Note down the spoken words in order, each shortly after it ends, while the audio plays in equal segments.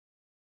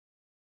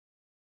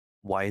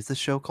Why is the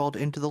show called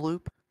Into the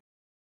Loop?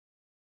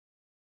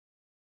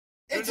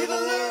 Into the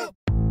loop!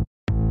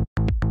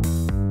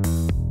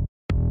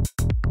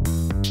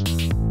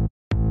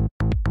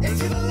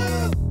 Into the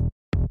loop!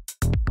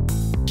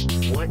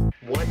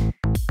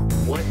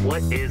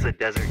 What is a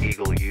desert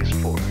eagle used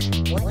for?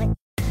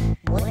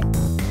 What?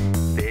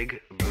 Big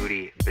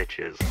booty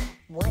bitches.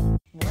 What?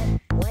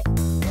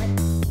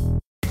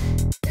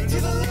 Into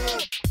the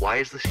loop! Why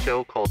is the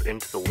show called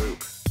Into the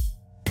Loop?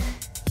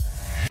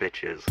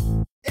 Bitches.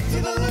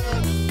 Into the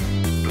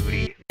loop!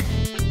 Booty.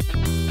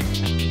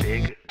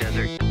 Big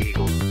desert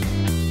eagle.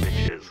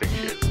 Bitches.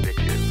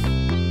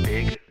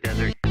 Big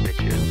desert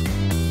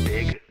bitches.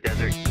 Big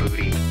desert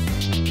booty.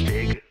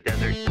 Big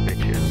desert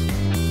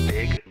bitches.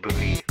 Big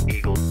booty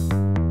eagle.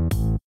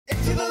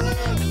 Into the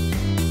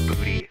loop!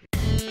 Booty.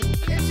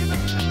 Into the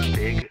loop!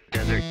 Big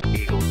desert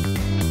eagle.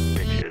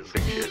 Bitches.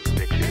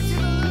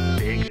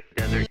 Big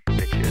desert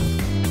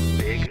bitches.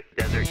 Big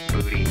desert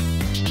booty.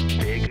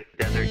 Big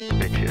desert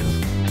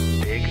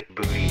bitches. Big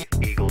booty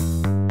eagle.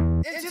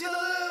 Into the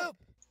loop!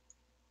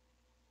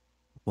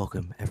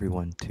 Welcome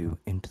everyone to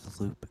Into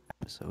the Loop,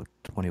 episode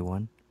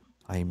 21.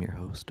 I am your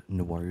host,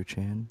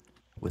 Nowaru-chan,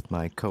 with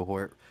my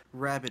cohort,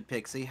 Rabbit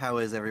Pixie. How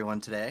is everyone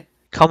today?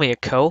 Call me a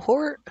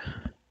cohort?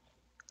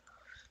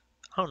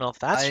 I don't know if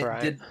that's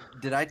right.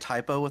 Did I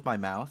typo with my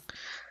mouth?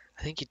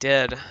 I think you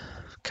did.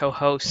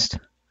 Co-host.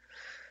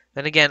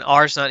 Then again,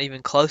 R's not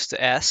even close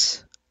to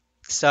S.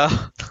 So,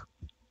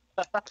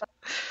 well,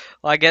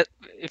 I get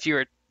if you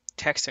were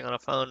texting on a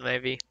phone,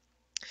 maybe.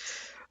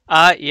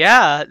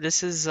 Yeah,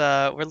 this is,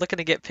 we're looking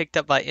to get picked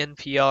up by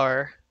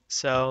NPR.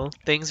 So,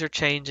 things are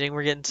changing.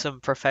 We're getting some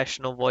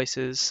professional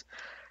voices.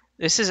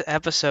 This is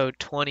episode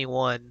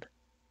 21.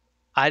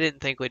 I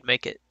didn't think we'd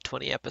make it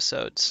 20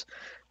 episodes.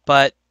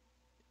 But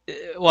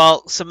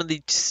while some of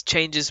these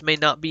changes may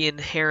not be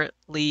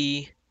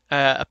inherently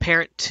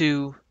apparent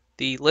to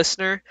the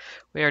listener,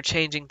 we are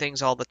changing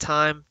things all the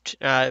time.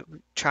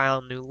 Try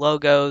on new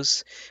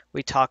logos.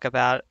 We talk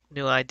about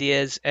new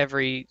ideas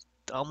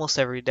almost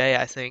every day,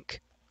 I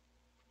think.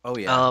 Oh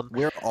yeah,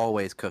 we're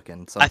always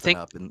cooking something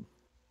up.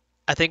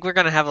 I think we're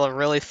gonna have a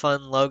really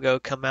fun logo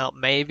come out.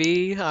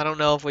 Maybe I don't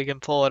know if we can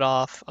pull it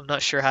off. I'm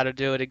not sure how to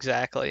do it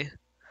exactly.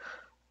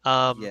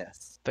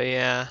 Yes. But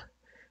yeah.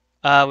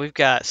 We've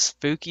got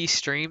spooky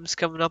streams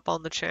coming up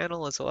on the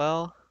channel as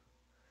well.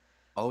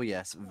 Oh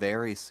yes,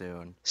 very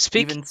soon.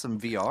 Speak- Even some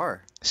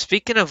VR.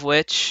 Speaking of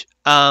which,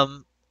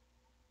 I'm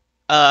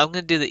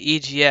gonna do the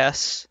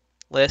EGS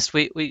list.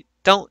 We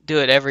don't do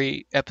it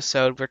every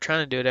episode. We're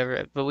trying to do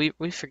it but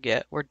we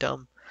forget. We're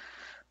dumb.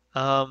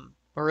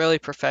 We're really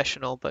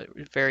professional, but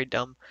very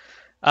dumb.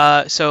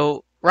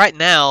 So right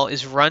now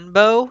is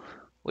Runbow,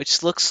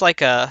 which looks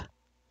like a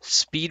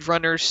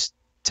speedrunners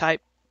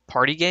type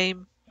party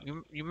game.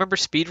 You remember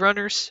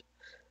speedrunners?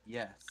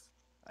 Yes.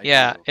 I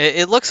Yeah, do.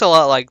 it looks a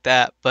lot like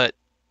that, but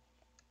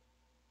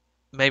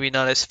maybe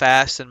not as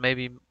fast and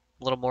maybe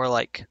a little more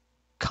like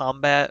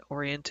combat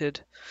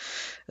oriented.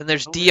 And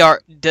there's Oh,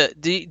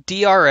 really?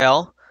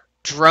 DRL,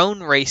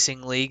 Drone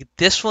Racing League.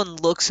 This one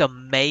looks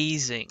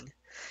amazing.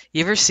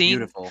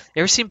 Beautiful.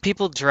 You ever seen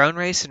people drone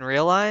race in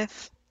real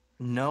life?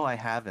 No, I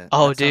haven't.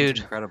 Oh, That sounds dude.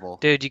 incredible.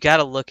 Dude, you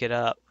gotta look it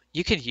up.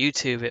 You could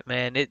YouTube it,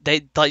 man.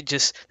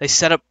 They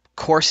set up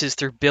courses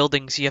through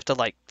buildings. You have to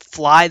like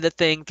fly the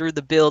thing through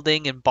the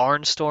building and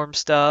barnstorm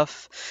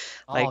stuff.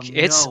 Oh, Like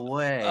no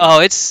way.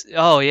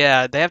 oh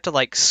yeah, they have to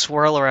like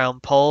swirl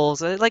around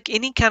poles. Like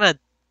any kind of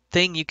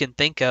thing you can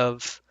think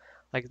of.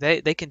 Like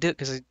they can do it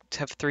because they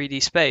have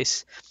 3D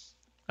space.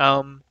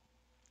 Um,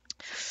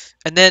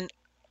 and then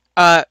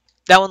that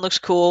one looks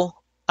cool.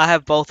 I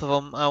have both of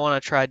them. I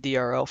want to try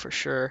DRL for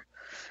sure.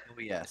 Oh,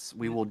 yes,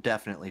 we will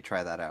definitely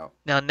try that out.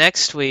 Now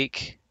next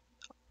week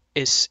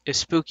is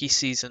spooky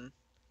season.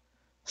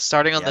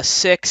 Starting on the Yes.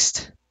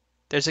 6th,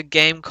 there's a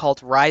game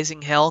called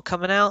Rising Hell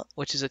coming out,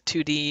 which is a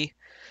 2D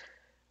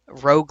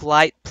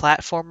roguelite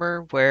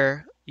platformer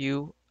where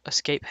you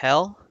escape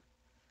hell.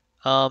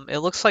 It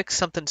looks like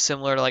something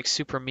similar to like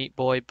Super Meat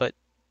Boy, but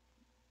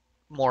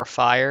more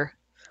fire.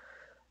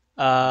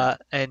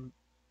 And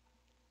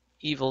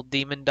evil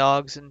demon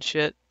dogs and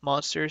shit,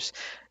 monsters.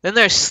 Then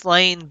there's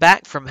Slain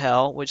Back from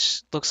Hell,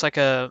 which looks like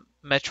a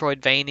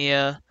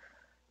Metroidvania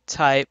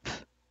type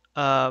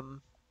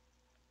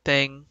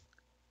thing.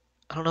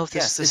 I don't know if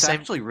this Yes, is the it's same.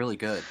 actually really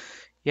good.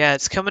 Yeah,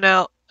 it's coming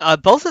out.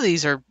 Both of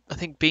these are, I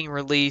think, being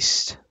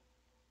released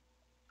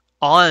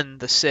on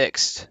the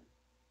 6th.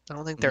 I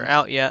don't think they're Mhm.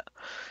 out yet.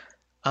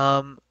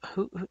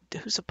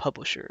 Who's the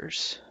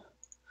publishers?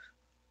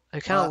 I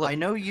kind of look. I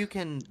know you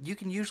can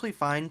usually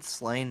find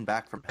Slain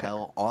Back from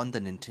Hell on the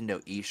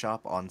Nintendo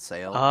eShop on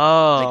sale.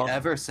 Oh, Like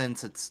ever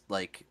since its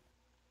like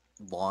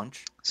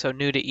launch. so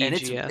new to And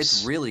EGS.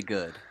 it's really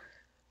good.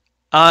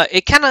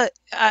 It kind of.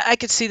 I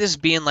could see this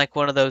being like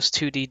one of those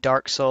 2D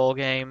Dark Soul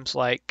games,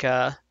 like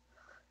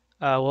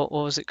what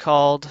was it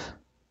called?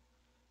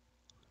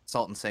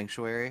 Salt and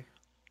Sanctuary.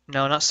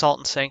 No, not Salt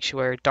and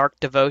Sanctuary. Dark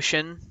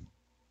Devotion.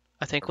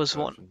 I think Dark was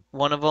one Devotion.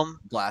 one of them.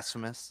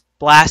 Blasphemous.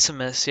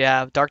 Blasphemous,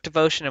 yeah. Dark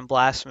Devotion and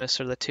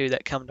Blasphemous are the two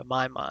that come to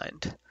my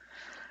mind.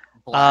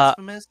 Uh,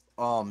 Blasphemous?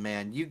 Oh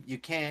man, you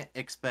can't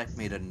expect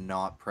me to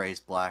not praise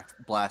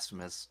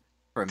Blasphemous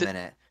for a th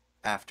minute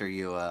after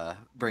you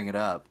bring it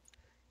up.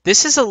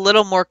 this is a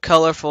little more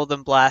colorful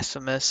than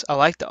Blasphemous. I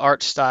like the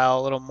art style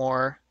a little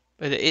more.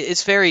 But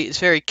it's very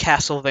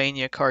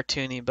Castlevania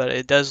cartoony, but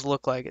it does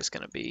look like it's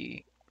gonna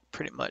be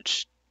pretty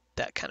much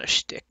that kind of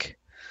shtick.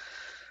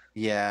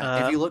 Yeah, if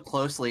Uh, you look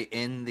closely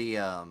in the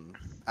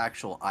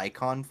actual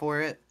icon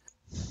for it,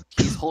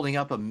 he's holding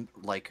up a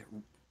like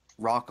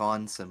rock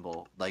on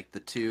symbol, like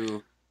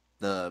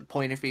the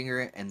pointer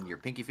finger and your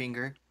pinky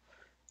finger.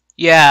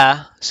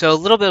 yeah, so a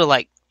little bit of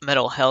like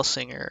Metal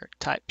Hellsinger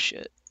type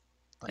shit.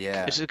 Like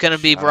Yeah, it's gonna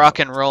be shout rock out.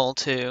 and roll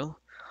too.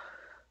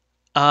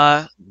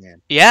 Uh,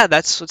 Man, yeah,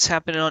 that's what's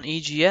happening on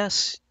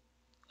EGS.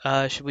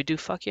 Should we do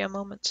fuck yeah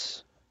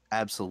moments?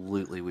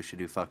 absolutely we should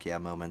do fuck yeah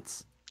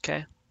moments.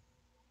 Okay,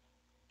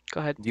 go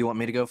ahead. Do you want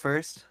me to go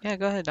first? Yeah,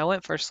 go ahead. I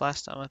went first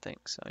last time, I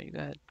think, so you go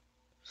ahead.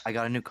 I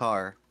got a new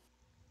car.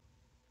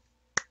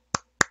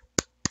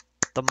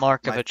 The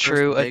mark of My a first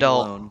true big adult.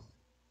 loan.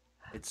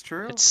 It's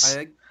true. It's,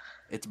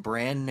 It's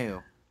brand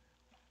new.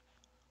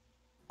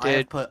 I have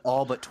dude, put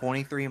all but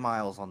 23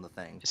 miles on the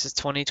thing. this is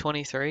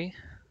 2023.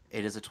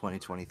 It is a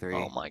Oh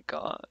 2023. my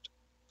God,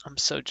 I'm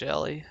so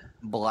jelly.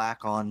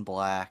 Black on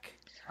black.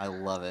 I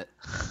love it.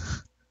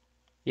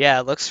 Yeah,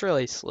 it looks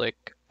really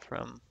slick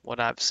from what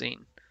I've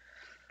seen.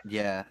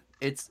 Yeah,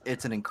 it's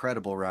an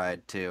incredible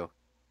ride too.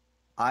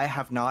 I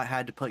have not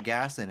had to put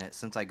gas in it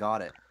since I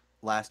got it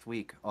last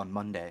week on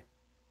Monday.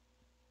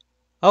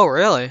 Oh,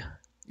 really?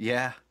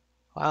 Yeah,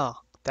 Wow,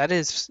 that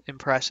is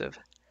impressive.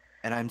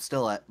 and I'm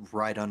still at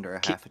right under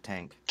a Keep half a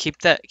tank.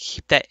 keep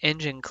that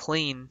engine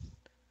clean,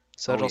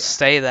 so Oh it'll yeah.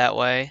 stay that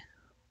way.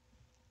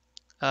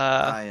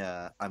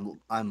 Uh,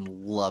 I'm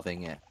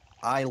loving it.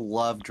 I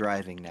love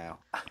driving now.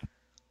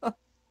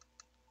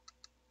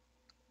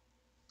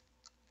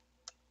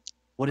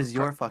 What I'm is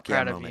your fuck yeah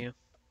proud of moment? you.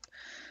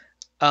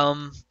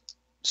 Um,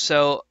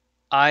 so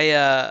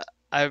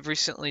I've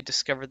recently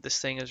discovered this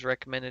thing is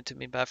recommended to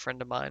me by a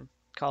friend of mine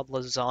called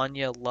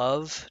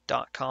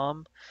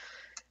lasagnalove.com.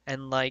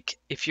 And like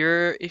if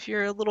you're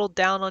a little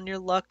down on your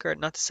luck, or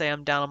not to say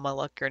I'm down on my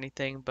luck or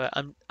anything, but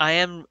I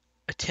am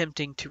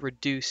attempting to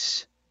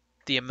reduce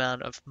the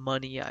amount of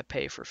money I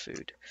pay for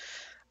food.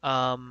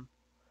 Um,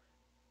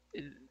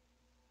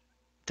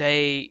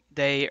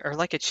 they are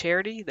like a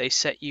charity. They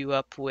set you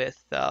up with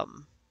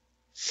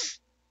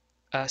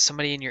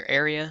somebody in your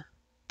area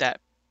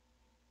that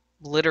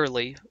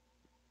literally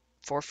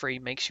for free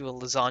makes you a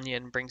lasagna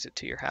and brings it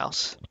to your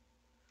house.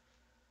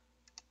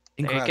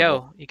 There you Incredible.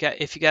 go.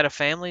 If you got a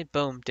family,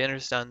 boom,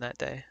 dinner's done that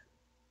day.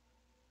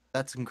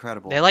 That's They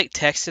incredible. like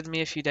texted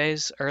me a few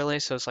days early,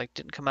 so it's like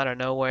didn't come out of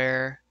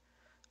nowhere.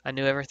 I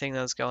knew everything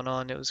that was going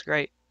on. It was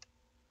great.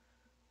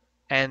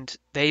 And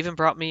they even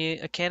brought me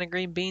a can of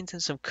green beans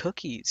and some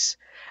cookies.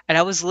 And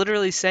I was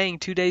literally saying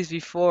 2 days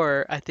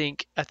before, I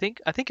think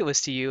it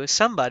was to you,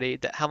 somebody,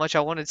 that how much I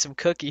wanted some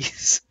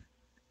cookies.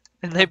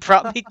 And they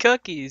brought me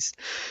cookies.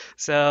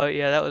 So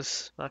yeah, that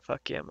was my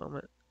fuck yeah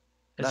moment.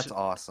 It's That's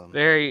awesome.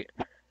 very,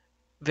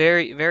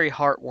 very, very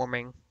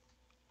heartwarming.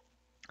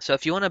 So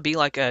if you want to be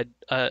like a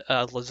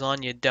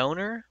lasagna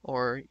donor,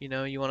 or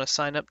you want to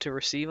sign up to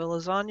receive a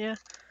lasagna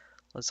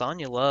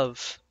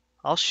love,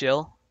 I'll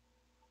shill.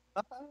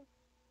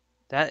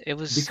 That it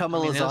was, Become I a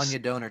mean, it was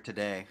lasagna donor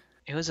today.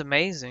 it was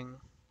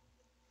amazing.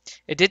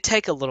 It did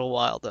take a little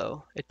while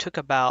though. It took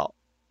about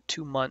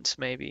 2 months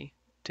maybe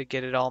to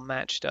get it all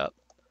matched up.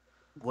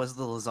 Was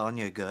the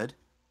lasagna good?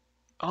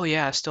 Oh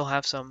yeah, I still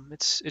have some.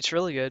 It's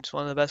really good. It's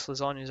one of the best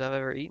lasagnas I've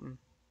ever eaten.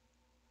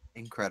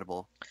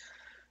 Incredible.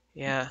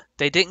 Yeah,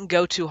 they didn't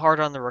go too hard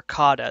on the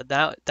ricotta.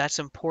 That's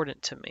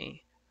important to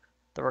me.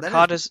 The That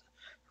is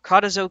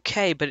ricotta's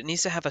okay, but it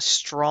needs to have a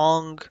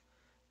strong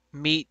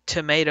meat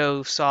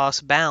tomato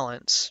sauce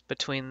balance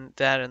between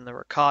that and the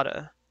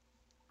ricotta.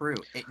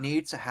 true. It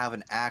needs to have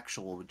an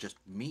actual just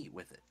meat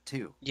with it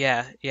too.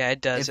 Yeah, yeah,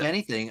 it does. If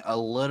anything, a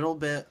little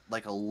bit,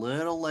 like a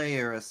little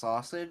layer of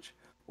sausage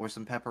or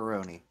some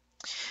pepperoni.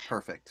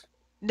 Perfect.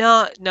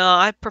 No, no,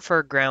 I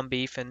prefer ground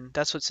beef, and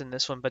that's what's in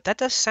this one. But that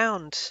does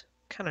sound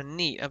kind of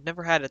neat. I've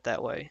never had it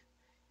that way.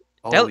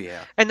 Oh That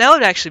yeah. and that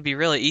would actually be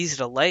really easy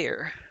to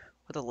layer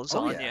with a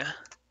Oh yeah. lasagna.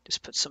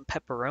 Just put some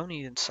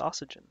pepperoni and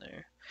sausage in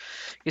there.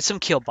 Get some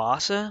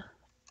kielbasa.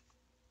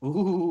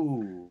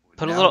 Ooh,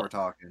 Put a now little we're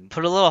talking.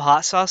 put a little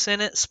hot sauce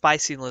in it.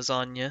 Spicy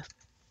lasagna.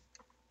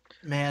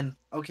 Man,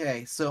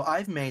 okay, so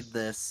I've made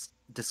this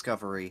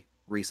discovery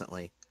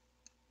recently.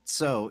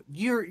 So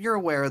you're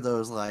aware of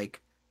those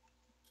like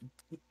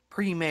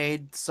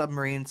pre-made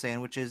submarine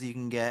sandwiches you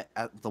can get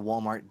at the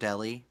Walmart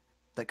deli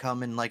that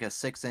come in like a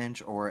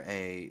 6-inch or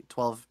a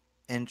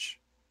 12-inch.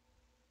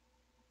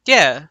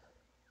 Yeah,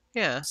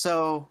 yeah.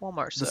 So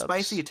Walmart the spicy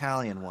subs.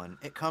 Italian one,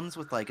 it comes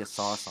with like a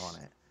sauce on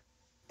it.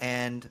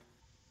 And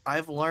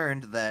I've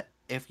learned that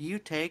if you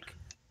take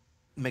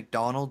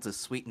McDonald's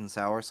sweet and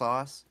sour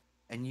sauce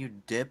and you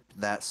dip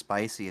that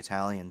spicy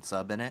Italian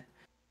sub in it,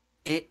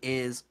 It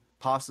is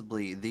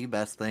possibly the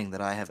best thing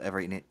that I have ever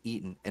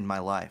eaten in my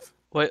life.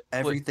 What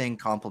Everything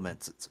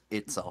complements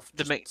itself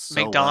the just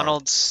so well.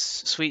 McDonald's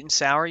sweet and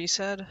sour you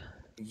said?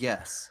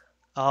 Yes,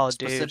 Oh,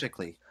 dude.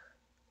 specifically.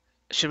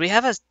 Should we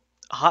have a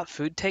hot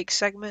food take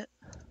segment?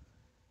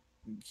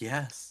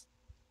 Yes.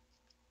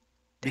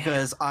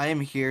 Damn. Because I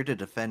am here to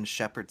defend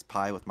shepherd's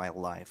pie with my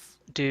life.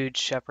 Dude,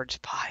 shepherd's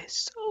pie is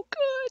so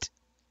good.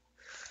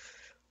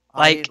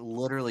 I Like,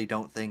 literally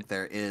don't think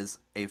there is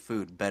a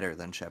food better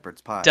than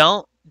shepherd's pie.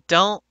 don't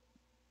don't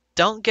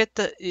don't get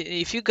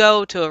if you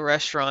go to a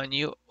restaurant and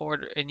you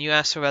order and you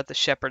ask about the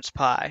shepherd's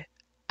pie,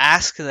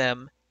 ask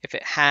them if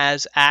it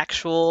has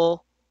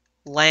actual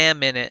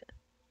lamb in it.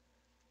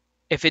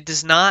 If it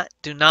does not,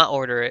 do not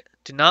order it.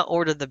 Do not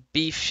order the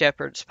beef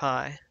shepherd's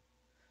pie.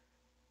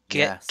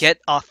 Get Yes.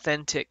 get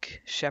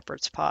authentic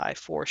shepherd's pie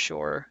for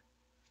sure.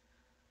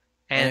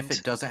 And if And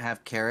it doesn't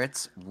have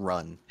carrots,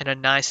 run. and a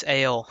nice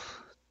ale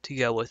to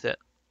go with it.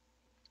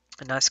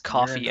 A nice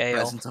You're in coffee the ale.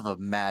 presence of a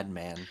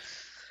madman.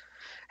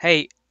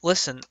 Hey,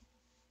 listen,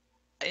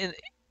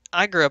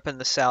 I grew up in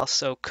the South,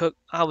 so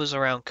I was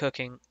around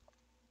cooking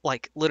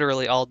like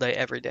literally all day,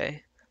 every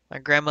day. My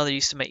grandmother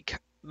used to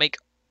make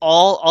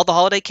all the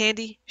holiday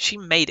candy. She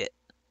made it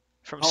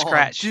from Oh,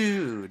 scratch.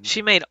 dude.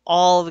 She made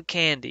all the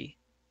candy,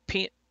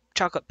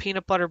 chocolate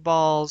peanut butter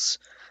balls,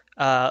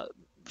 uh,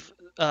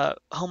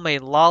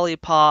 homemade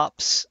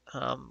lollipops,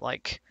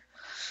 like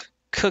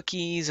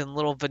cookies and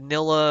little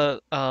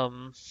vanilla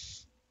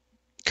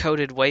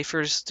coated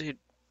wafers.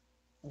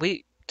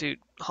 Dude,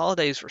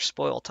 holidays were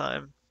spoil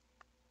time.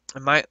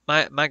 And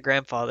my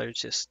grandfather is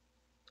just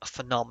a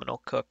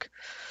phenomenal cook.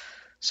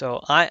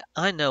 So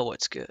I know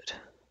what's good.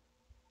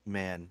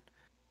 Man,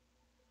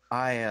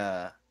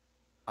 I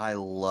I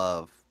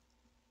love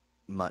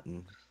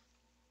mutton.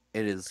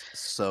 It is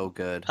so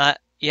good.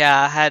 Yeah,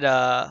 I had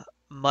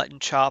mutton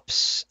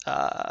chops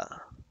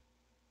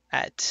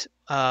at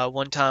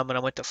one time when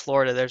I went to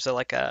Florida. There's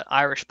like a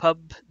Irish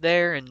pub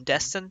there in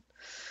Destin.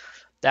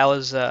 That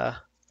was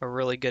a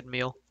really good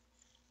meal.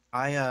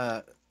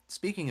 I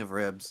speaking of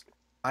ribs,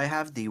 I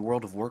have the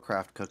World of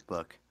Warcraft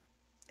cookbook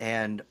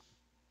and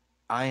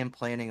I am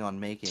planning on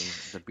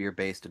making the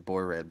beer-based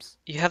boar ribs.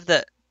 You have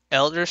the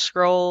Elder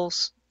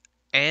Scrolls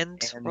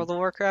and And World of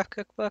Warcraft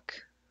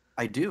cookbook?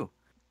 I do.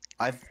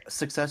 I've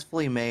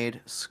successfully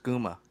made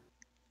skooma.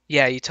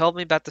 Yeah, you told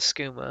me about the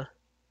skooma.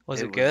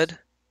 Was It it was good?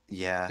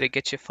 yeah. Did it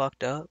get you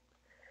fucked up?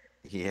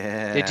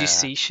 Did you Yeah.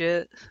 see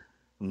shit?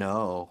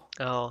 No.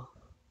 Oh.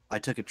 I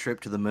took a trip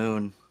to the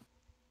moon.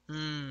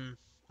 Hmm.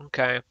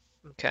 Okay.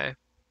 Okay.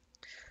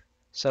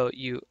 So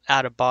you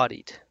out of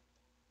bodied.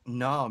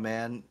 No,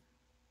 man.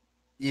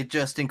 It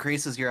just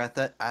increases your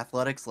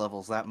athletics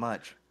levels that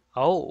much.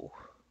 Oh.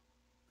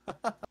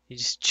 You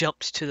just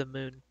jumped to the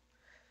moon.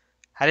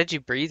 How did you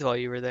breathe while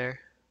you were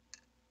there?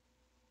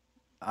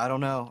 I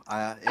don't know.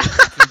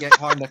 It can get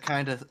hard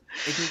to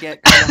it can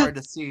get kind of hard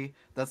to see.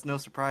 That's no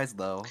surprise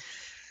though.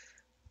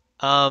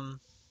 Um,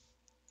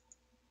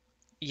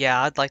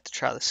 yeah, I'd like to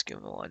try the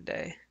skooma one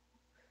day.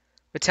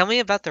 But tell me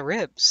about the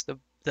ribs.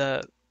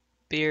 The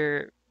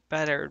beer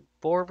battered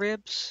boar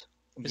ribs?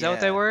 Is that what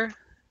they Yeah. were?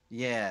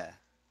 Yeah.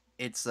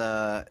 It's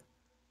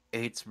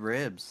it's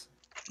ribs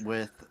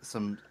with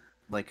some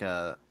like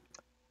a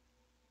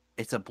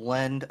it's a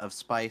blend of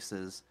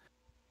spices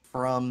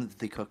from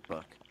the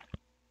cookbook.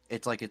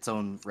 It's like its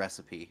own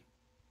recipe.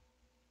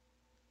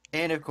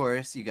 And of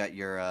course, you got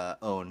your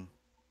own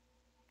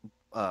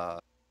uh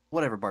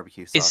whatever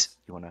barbecue Is sauce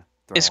you want to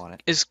throw is on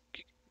it. is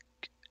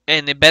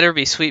and it better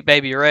be Sweet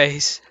Baby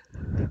Ray's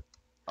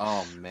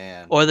Oh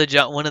man. or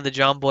one of the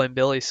John Boy and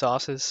Billy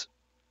sauces.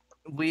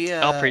 We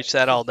I'll preach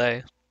that all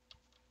day.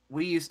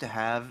 we used to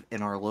have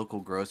in our local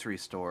grocery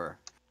store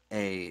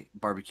a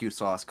barbecue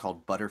sauce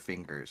called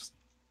Butterfingers,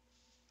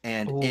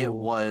 and it Ooh,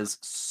 was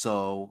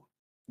so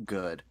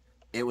good.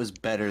 It was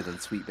better than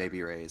Sweet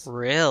Baby Ray's.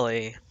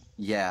 really?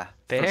 Yeah,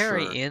 for Very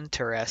sure.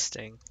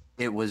 interesting.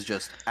 It was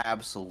just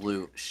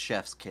absolute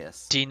chef's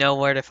kiss. Do you know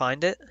where to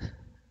find it?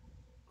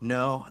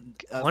 No,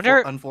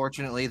 Wonder.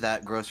 unfortunately,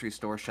 that grocery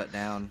store shut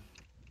down.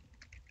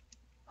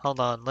 Hold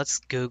on, let's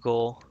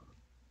Google.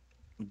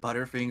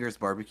 Butterfingers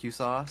barbecue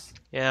sauce?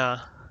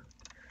 Yeah.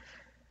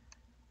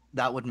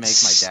 That would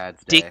make my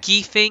dad's day.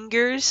 Sticky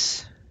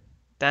Fingers?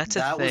 That's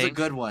a That was a thing.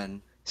 good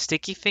one.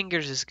 Sticky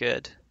Fingers is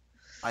good.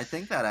 I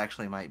think that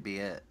actually might be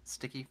it.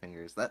 Sticky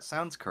fingers. That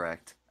sounds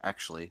correct,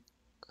 actually.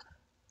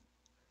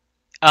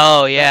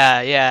 Oh,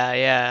 That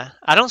yeah.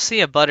 I don't see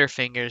a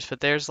Butterfingers,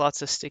 but there's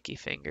lots of Sticky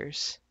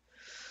Fingers.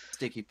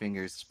 sticky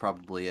fingers is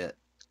probably it.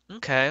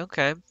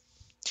 Okay.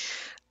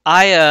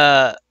 I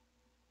uh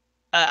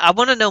I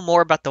want to know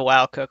more about the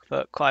WoW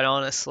cookbook, quite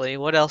honestly.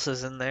 What else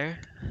is in there?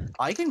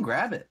 I can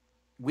grab it.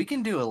 We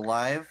can do a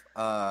live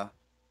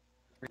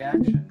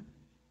reaction.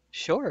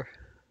 Sure.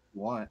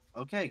 Want?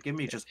 Okay, give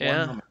me just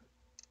one Yeah. moment.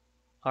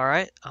 All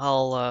right.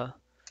 I'll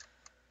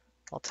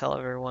tell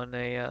everyone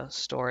a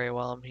story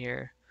while I'm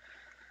here.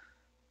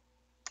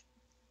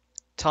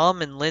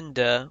 Tom and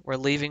Linda were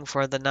leaving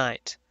for the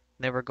night.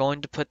 They were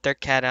going to put their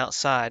cat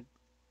outside.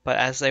 but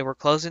as they were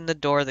closing the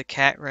door, the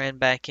cat ran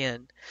back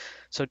in.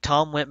 So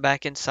Tom went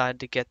back inside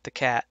to get the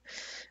cat.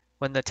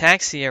 When the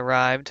taxi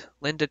arrived,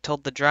 Linda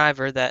told the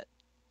driver that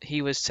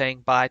he was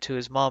saying bye to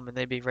his mom and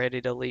they'd be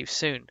ready to leave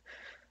soon.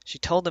 She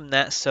told him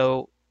that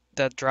so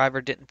the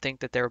driver didn't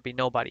think that there would be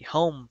nobody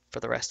home for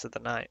the rest of the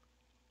night.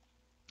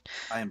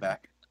 I am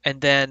back.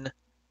 And then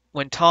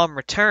when Tom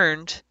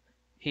returned,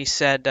 he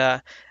said,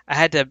 I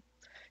had to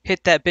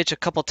hit that bitch a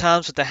couple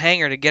times with the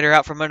hanger to get her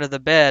out from under the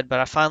bed, but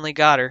I finally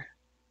got her.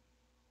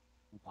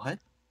 What?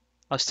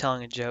 I was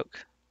telling a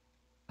joke.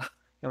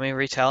 You want me to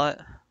retell it?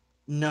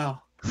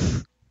 No.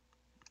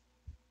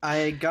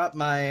 I got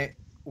my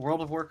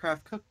World of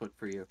Warcraft cookbook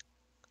for you.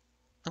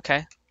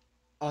 Okay.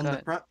 On Go the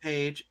ahead. front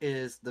page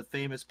is the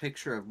famous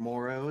picture of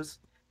Moros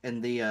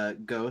and the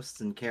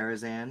ghosts in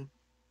Karazhan.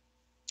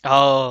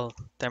 Oh,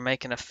 they're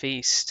making a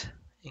feast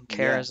in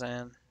Yes.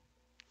 Karazhan.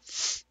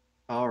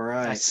 All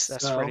right.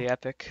 That's So pretty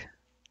epic.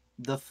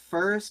 the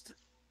first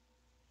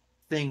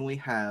thing we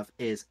have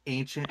is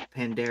ancient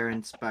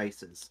Pandaren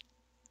spices.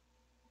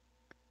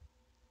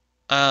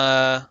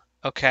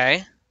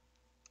 Okay.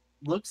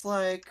 Looks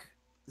like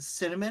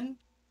cinnamon,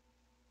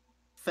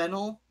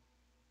 fennel,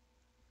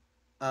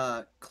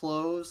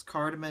 cloves,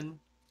 cardamom,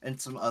 and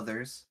some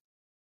others.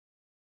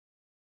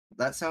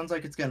 That sounds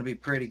like it's going to be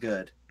pretty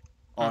good.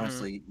 Mm-hmm.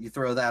 Honestly, you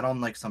throw that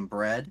on like some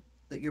bread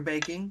that you're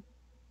baking.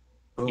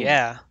 Boom.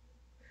 Yeah.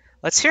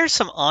 Let's hear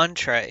some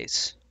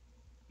entrees.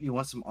 You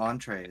want some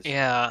entrees.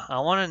 Yeah, I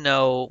want to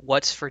know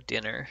what's for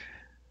dinner.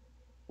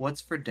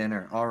 What's for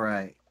dinner? All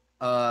right.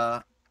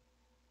 Uh,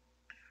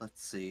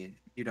 let's see.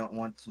 You don't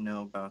want to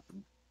know about the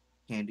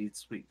candied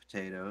sweet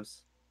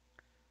potatoes,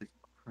 the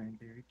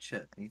cranberry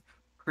chutney,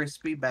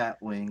 crispy bat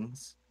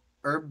wings,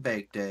 herb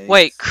baked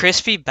Wait, eggs,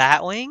 crispy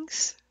bat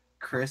wings?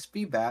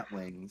 crispy bat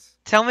wings.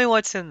 Tell me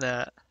what's in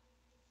that.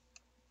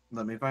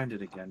 Let me find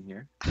it again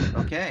here.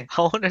 Okay.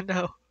 I want to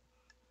know.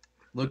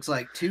 Looks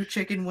like 2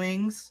 chicken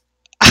wings,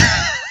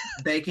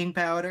 baking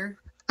powder,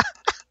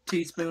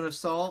 teaspoon of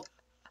salt,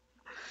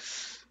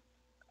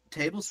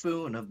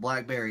 tablespoon of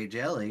blackberry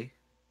jelly,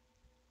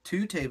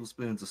 2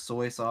 tablespoons of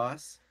soy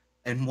sauce,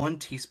 and 1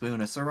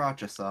 teaspoon of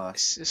sriracha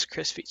sauce. It's just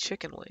crispy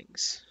chicken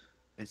wings.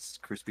 It's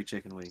crispy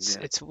chicken wings, yeah.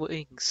 It's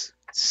wings.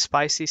 It's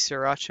spicy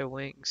sriracha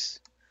wings.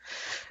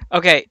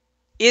 Okay,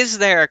 is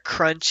there a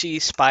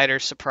crunchy spider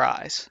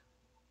surprise?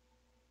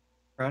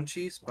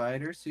 Crunchy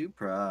spider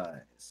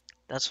surprise.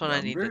 That's what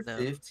I need to Number know.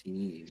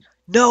 15.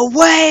 No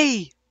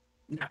way!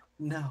 No,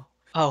 no.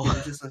 Oh, Give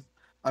me just a.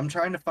 I'm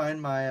trying to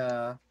find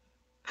my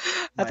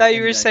I my thought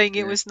you were index saying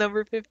it here. was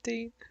number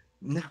 15.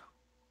 No.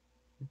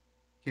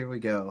 Here we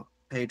go.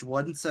 Page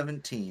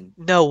 117.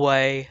 No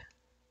way.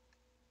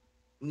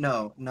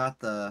 No, not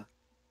the.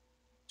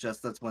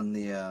 Just that's when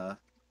the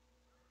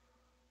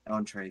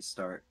entrees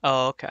start.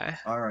 Oh, okay.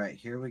 All right,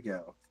 here we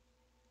go.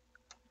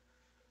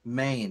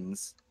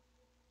 Mains: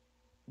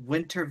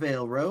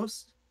 Wintervale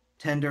roast,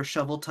 tender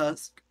shovel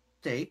tusk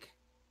steak,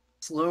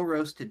 slow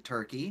roasted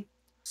turkey,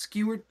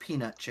 skewered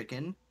peanut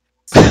chicken,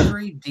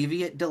 savory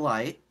deviant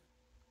delight,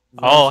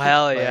 Oh, roasted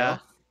hell yeah.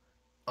 quail,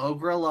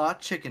 Ogre Law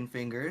chicken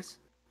fingers,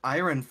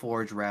 Iron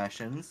Forge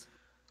rations,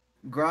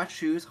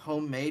 Groucho's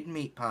homemade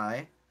meat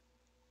pie,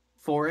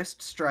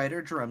 Forest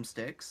Strider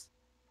drumsticks,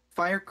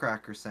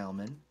 Firecracker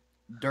salmon,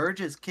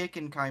 Dirge's kick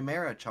and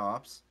chimera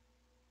chops,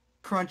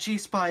 Crunchy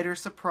spider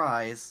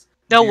surprise,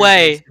 No deer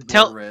way. basted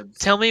boar Tell ribs.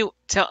 tell me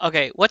tell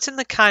okay, what's in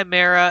the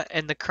chimera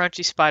and the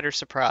crunchy spider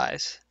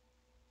surprise?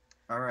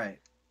 All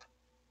right,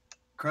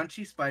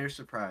 Crunchy spider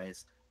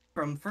surprise.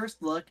 From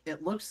first look,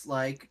 it looks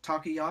like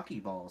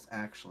takoyaki balls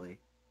actually.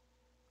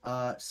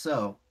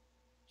 So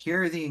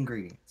here are the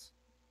ingredients: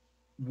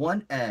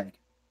 1 egg,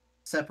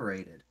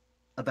 separated,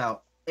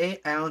 about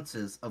 8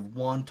 ounces of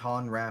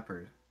wonton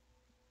wrapper,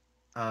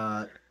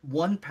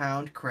 1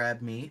 pound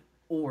crab meat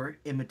or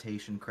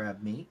imitation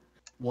crab meat,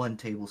 1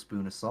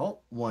 tablespoon of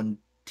salt, 1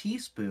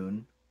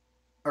 teaspoon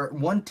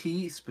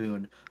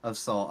of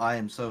salt. I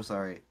am so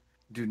sorry.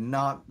 Do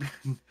not,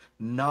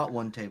 not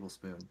 1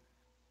 tablespoon.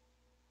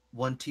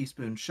 1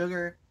 teaspoon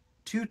sugar,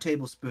 2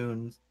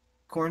 tablespoons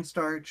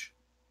cornstarch,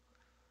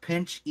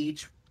 pinch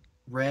each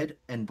red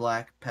and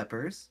black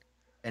peppers,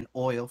 and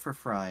oil for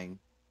frying.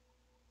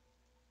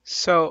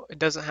 So it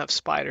doesn't have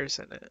spiders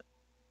in it.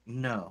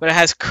 No. But it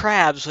has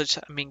crabs, which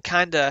I mean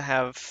kinda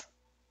have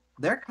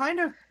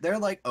They're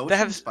like they ocean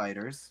have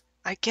spiders.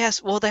 I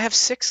guess well they have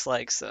 6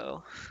 legs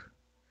though.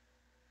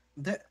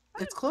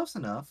 It's close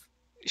enough.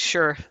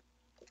 Sure,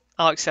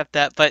 I'll accept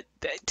that, but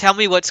tell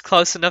me what's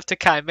close enough to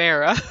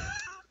chimera.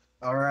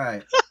 All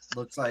right.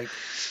 Looks like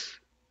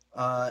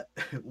uh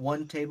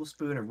 1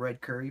 tablespoon of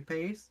red curry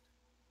paste,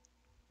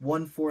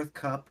 1/4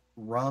 cup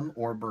rum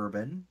or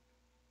bourbon,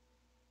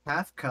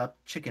 half cup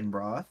chicken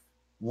broth,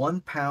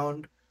 1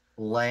 pound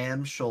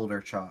lamb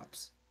shoulder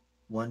chops,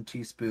 1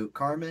 teaspoon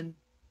carmine,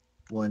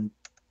 1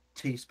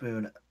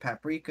 teaspoon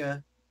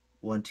paprika,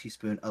 1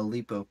 teaspoon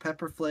Aleppo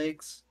pepper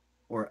flakes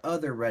or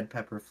other red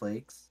pepper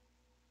flakes,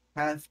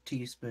 half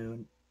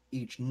teaspoon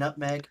each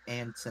nutmeg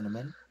and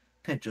cinnamon,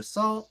 pinch of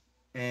salt,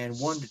 and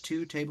 1 to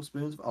 2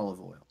 tablespoons of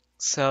olive oil.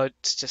 So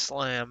it's just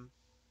lamb.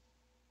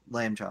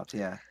 Lamb chops,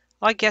 yeah.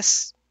 Well,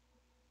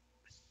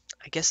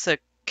 I guess the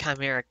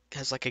chimera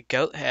has like a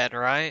goat head,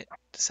 right?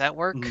 Does that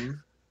work?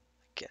 Hmm.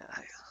 Yeah,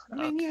 I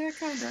mean, okay. yeah,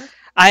 kind of.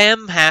 I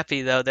am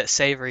happy though that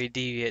savory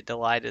deviant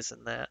delight is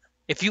in that.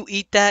 If you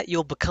eat that,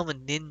 you'll become a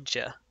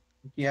ninja.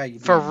 Yeah,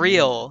 you'd be For a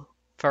ninja. real.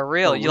 For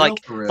real. For You real,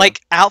 like for real.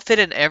 like outfit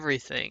and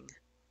everything.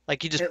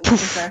 Like you just It's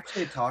poof.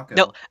 actually a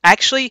No, taco.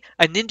 actually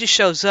a ninja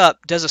shows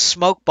up, does a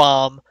smoke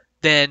bomb,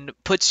 then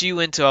puts you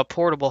into a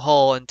portable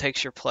hole and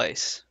takes your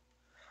place.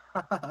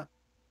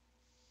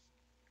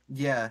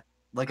 Yeah,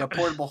 like a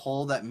portable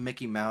hole that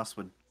Mickey Mouse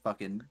would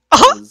fucking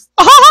pull Uh-huh! his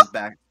Uh-huh! his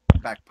back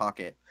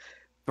pocket,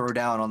 throw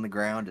down on the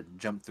ground, and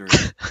jump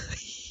through.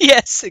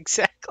 Yes,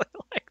 exactly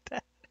like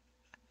that.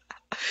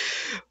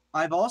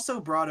 I've also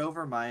brought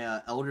over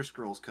my Elder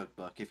Scrolls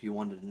cookbook if you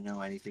wanted to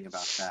know anything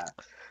about that.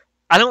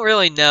 I don't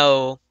really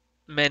know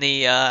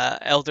many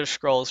Elder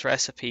Scrolls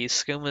recipes.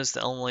 Skooma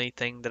the only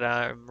thing that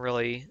I'm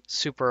really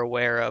super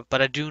aware of,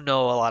 but I do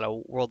know a lot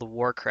of World of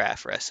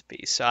Warcraft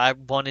recipes. So I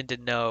wanted to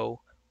know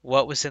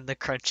what was in the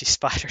crunchy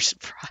spider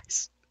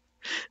surprise.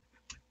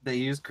 They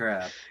use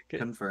crab,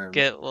 Get, confirmed.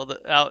 get well,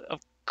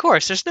 of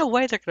course. There's no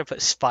way they're gonna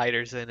put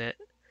spiders in it.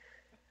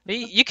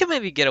 You can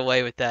maybe get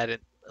away with that in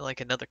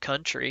like another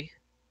country.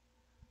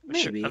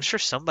 I'm Maybe. sure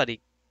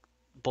somebody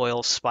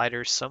boils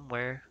spiders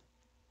somewhere.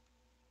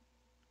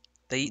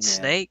 They eat Yeah,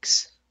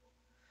 snakes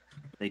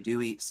they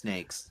do eat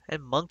snakes.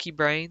 and monkey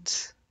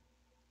brains.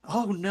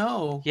 Oh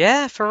no!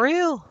 Yeah, for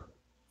real.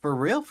 For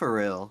real, for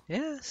real.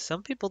 Yeah,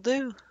 some people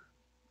do.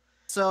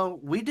 So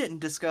we didn't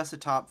discuss a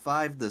top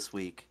five this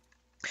week,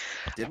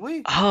 did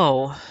we?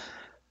 Oh,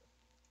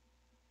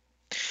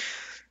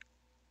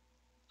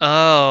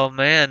 oh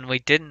man, we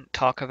didn't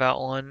talk about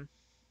one.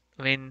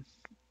 I mean,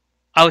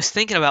 I was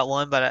thinking about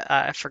one, but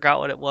I forgot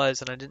what it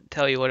was, and I didn't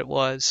tell you what it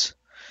was.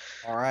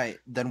 All right,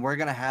 then we're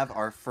gonna have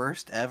our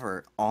first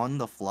ever on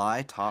the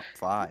fly top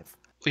five.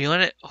 We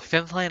want to. We've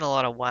been playing a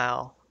lot of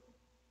WoW.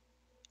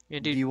 You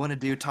Do do you want to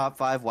do top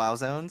five WoW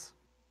zones?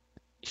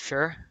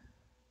 sure?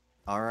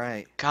 All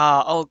right,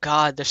 God, oh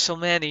God, there's so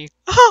many.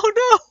 Oh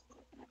no!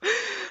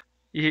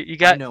 You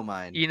I got know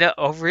mine.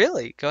 Oh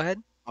really? Go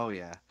ahead. Oh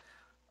yeah.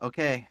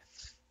 Okay,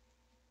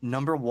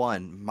 number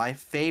one, my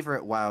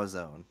favorite WoW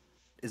zone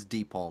is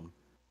Deep Home.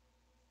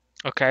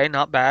 Okay,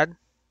 not bad.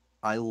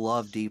 I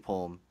love Deep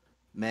Home.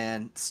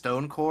 Man,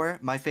 Stone Core,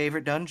 my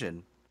favorite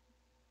dungeon.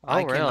 Oh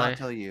I cannot really?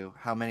 tell you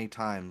how many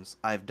times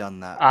I've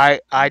done that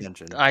I I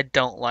dungeon. I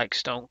don't like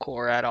Stone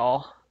Core at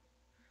all.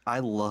 I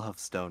love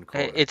Stone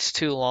Core. It's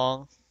too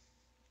long.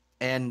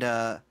 And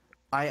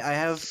I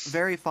have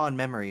very fond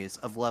memories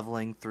of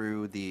leveling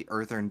through the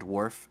Earthern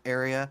Dwarf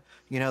area.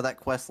 You know, that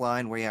quest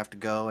line where you have to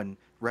go and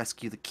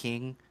rescue the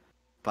king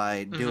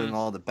by Hmm. doing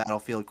all the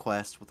battlefield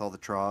quests with all the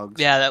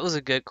trogs. Yeah, that was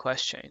a good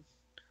quest chain.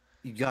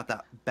 You got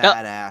that No,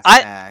 badass I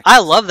axe.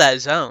 love that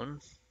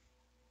zone.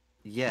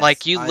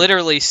 Like Yes, you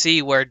literally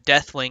see where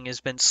Deathwing has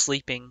been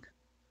sleeping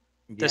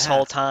this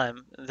whole yeah,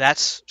 time.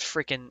 That's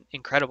freaking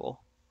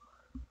incredible.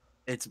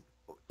 it's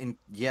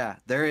yeah,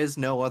 there is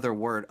no other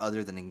word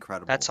other than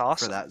That's incredible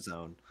for awesome. that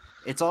zone.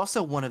 It's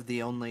also one of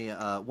the only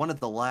one of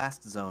the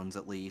last zones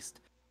at least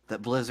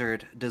that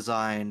Blizzard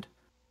designed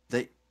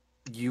that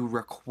you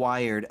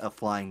required a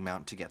flying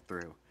mount to get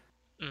through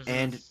Hmm.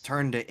 and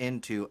turned it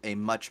into a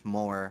much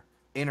more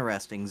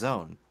interesting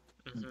zone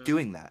Hmm.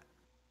 doing that.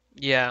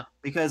 Yeah.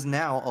 Because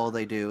now all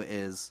they do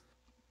is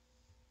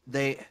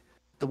they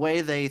the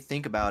way they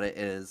think about it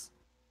is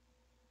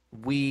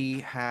we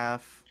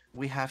have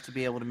to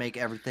be able to make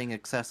everything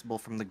accessible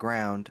from the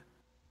ground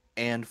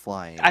and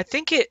flying.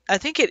 I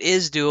think it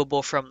is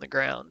doable from the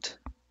ground,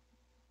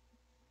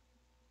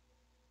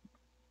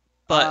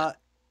 but Uh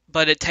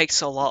but it takes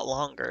a lot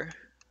longer.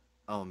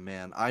 oh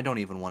man, I don't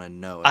even want to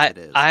know if I it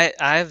is. I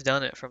I've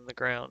done it from the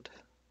ground.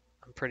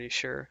 I'm pretty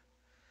sure.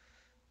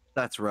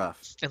 That's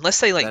rough. Unless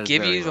they like That is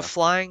give very you the rough.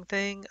 flying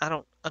thing, I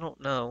don't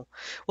know.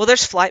 Well,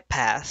 there's flight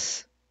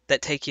paths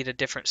that take you to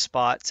different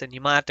spots, and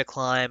you might have to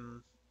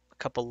climb a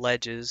couple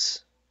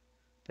ledges.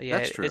 But yeah,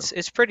 That's true.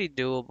 it's pretty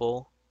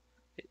doable.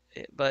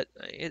 But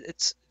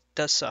it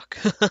does suck.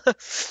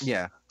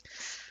 Yeah.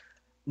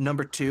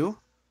 Number 2,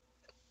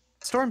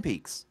 Storm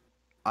Peaks.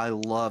 I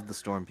love the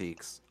Storm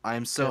Peaks. I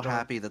am so Good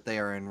one. happy that they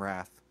are in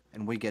Wrath,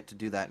 and we get to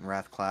do that in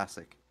Wrath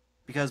Classic.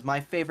 Because my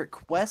favorite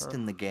quest Uh-huh.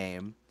 in the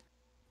game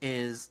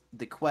is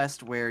the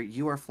quest where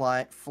you're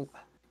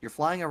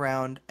flying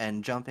around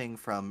and jumping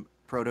from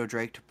Proto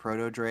Drake to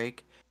Proto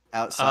Drake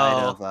outside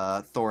Oh, of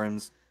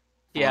Thorin's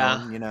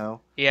yeah, throne, you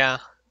know, yeah.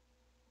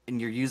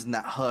 and you're using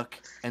that hook,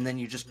 and then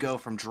you just Mhm. go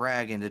from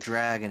dragon to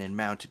dragon in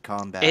mounted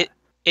It combat.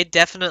 it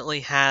definitely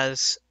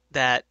has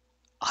that.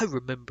 I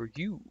remember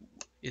you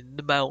in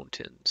the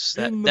mountains.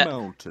 That In the that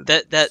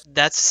that that mountains.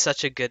 that's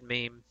such a good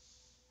meme.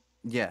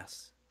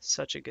 Yes,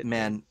 Such a good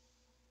meme. man,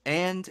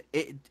 and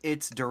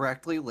it's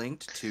directly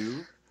linked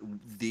to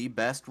the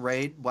best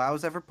raid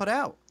WoW's ever put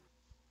out,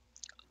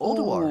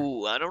 Ulduar.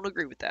 Ooh, I don't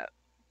agree with that.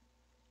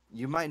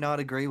 You might not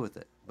agree with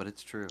it, but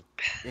it's true.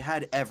 It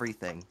had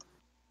everything.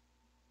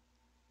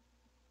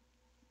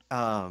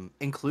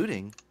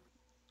 including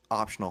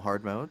optional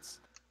hard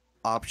modes,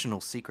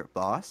 optional secret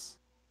boss,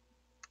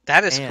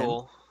 That is and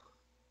cool.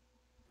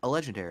 a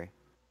legendary.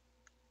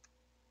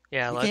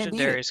 Yeah, You can't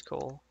beat legendary it. is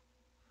cool.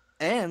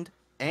 And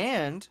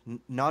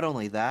not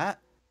only that,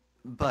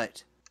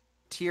 but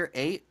tier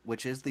 8,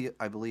 which is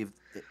I believe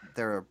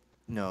there are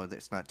no,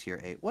 it's not tier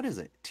 8. What is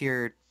it?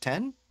 Tier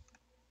 10?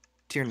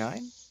 Tier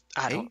 9?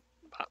 I don't. 8?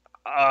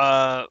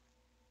 Uh,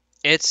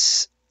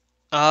 it's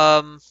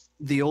um,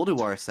 The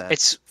Ulduar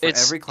sets for it's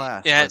every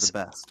class yeah, are the it's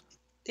best.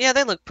 yeah,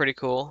 they look pretty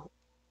cool.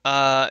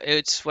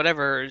 It's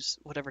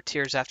whatever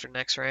tiers after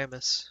next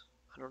Ramus.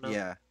 I don't know.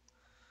 Yeah.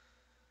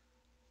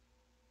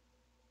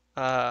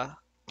 Uh,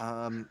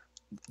 Um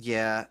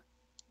yeah,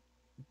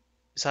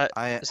 is that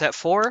I is that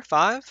four,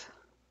 five?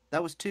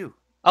 that was 2.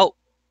 Oh,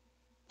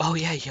 oh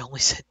yeah, you only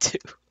said two.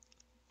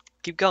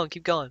 Keep going,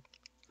 keep going.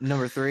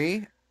 Number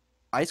 3,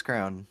 Ice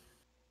Crown.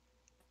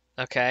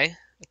 Okay,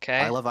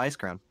 I okay. love Ice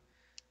Crown.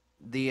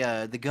 The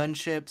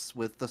gunships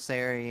with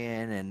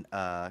Thessarian and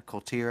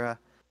Koltira.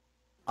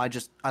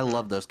 I Mm,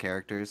 love those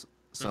characters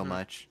so mm-hmm.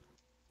 much.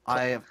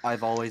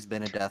 I've always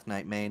been a Death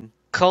Knight main,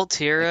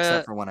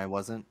 except Coltira, for when I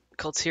wasn't.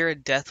 Coltira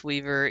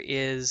Deathweaver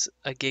is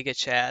a Giga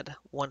Chad,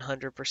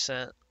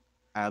 100%.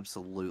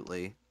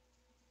 Absolutely.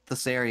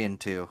 Thessarian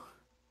too.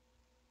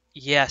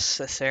 Yes,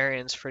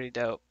 Thessarian's pretty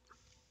dope.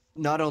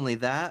 Not only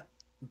that,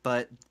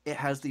 but it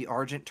has the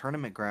Argent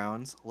tournament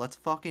grounds. Let's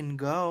fucking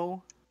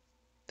go.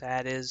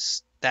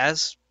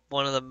 That's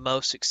one of the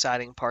most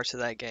exciting parts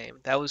of that game.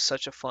 That was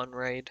such a fun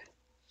raid.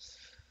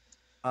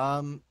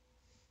 Um,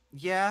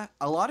 yeah,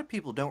 a lot of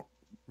people don't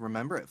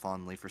remember it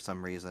fondly for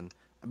some reason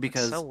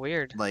That's so because,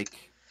 weird.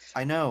 like,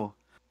 I know,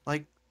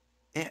 like,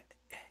 it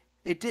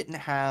it didn't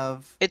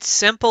have, It's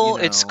you simple,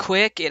 it's know,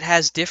 quick, it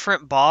has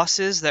different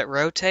bosses that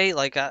rotate.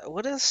 Like,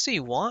 what else do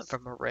you want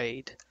from a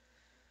raid?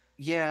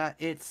 yeah,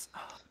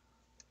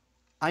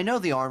 I know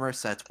the armor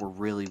sets were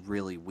really,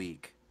 really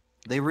weak.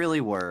 They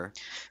really were.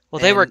 Well,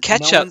 they were And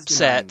no one's catch-up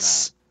denying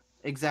that. sets,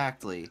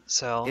 Exactly.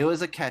 so It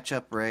was a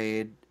catch-up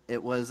raid.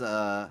 It was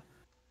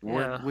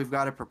yeah, we've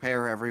got to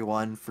prepare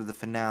everyone for the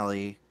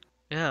finale.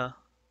 yeah,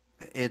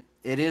 It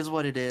is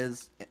what it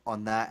is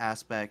on that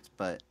aspect,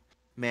 but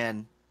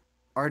man,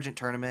 Argent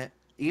Tournament,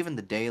 even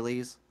the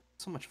dailies,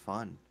 so much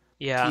fun.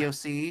 yeah.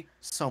 TOC,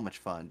 so much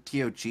fun.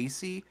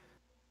 TOGC,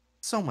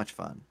 so much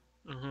fun.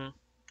 Mhm.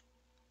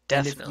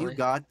 And Definitely.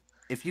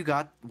 if you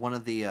got one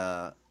of the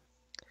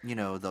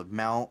the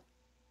mount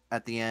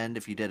at the end,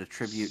 if you did a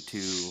tribute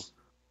to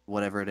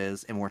whatever it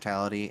is,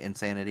 immortality,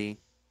 insanity,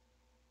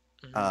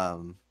 Mhm.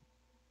 um,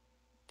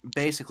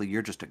 basically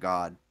you're just a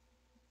god.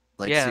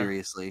 Like Yeah.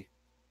 seriously.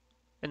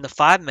 In the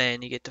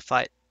 5-man, you get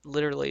to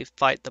literally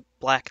fight the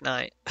Black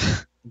Knight.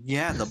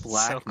 Yeah, the So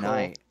Black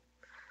cool. Knight.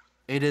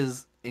 It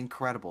is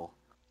incredible.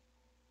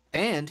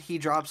 And he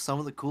drops some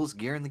of the coolest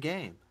gear in the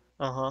game.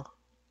 Uh-huh.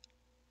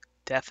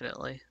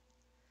 Definitely.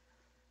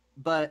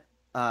 But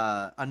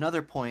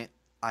another point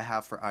I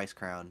have for Ice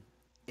Crown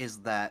is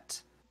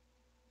that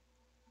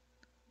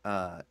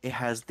it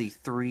has the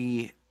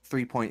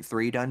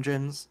 3.3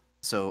 dungeons.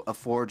 So a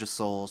Forge of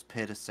Souls,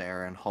 Pit of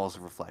Saren, Halls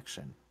of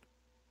Reflection.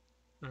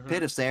 Mhm.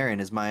 Pit of Saren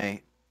is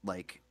my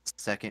like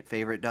second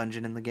favorite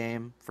dungeon in the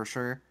game for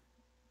sure.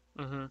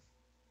 Mhm.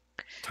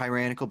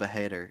 Tyrannical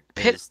Beheader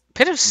Pit is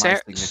Pit of my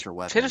Sar signature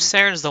Pit of weapon.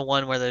 Saren's the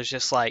one where there's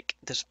just like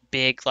this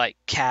big like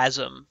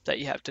chasm that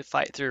you have to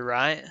fight through,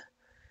 right?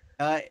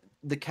 Uh,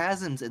 the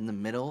chasm's in the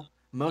middle.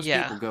 Most Yeah.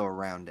 people go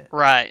around it.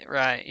 Right,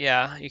 right.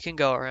 Yeah, you can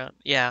go around.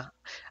 Yeah.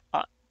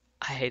 Uh,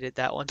 I hated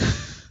that one.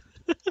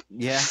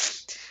 Yeah,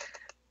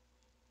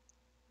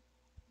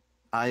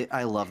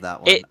 I love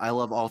that It one. I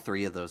love all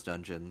three of those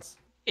dungeons.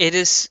 it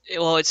is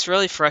well, it's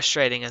really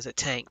frustrating as a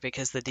tank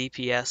because the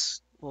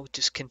DPS will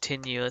just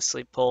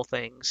continuously pull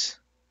things.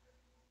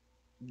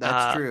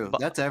 That's true.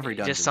 But That's every just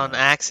dungeon on though.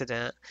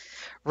 accident.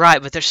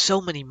 Right, but there's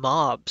so many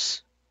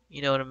mobs.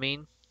 You know what I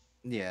mean?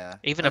 Yeah,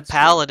 Even a that's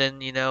true.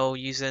 paladin,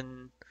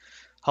 using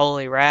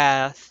Holy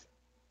Wrath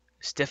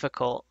is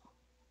difficult.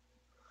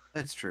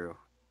 That's true.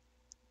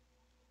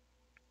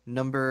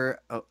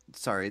 Oh,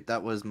 sorry,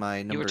 that was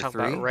my You were number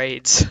talking about 3.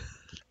 raids.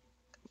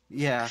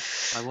 Yeah,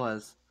 I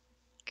was.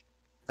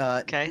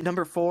 Okay.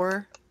 Number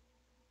 4.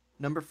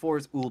 Number 4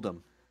 is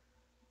Uldum.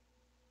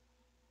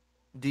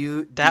 Do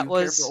That you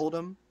care for was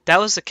Uldum? that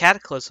was the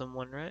Cataclysm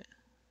one, right?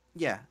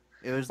 Yeah,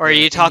 it was Or are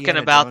you the talking Indiana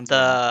about Jones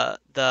one.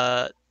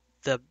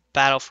 the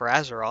Battle for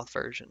Azeroth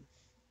version?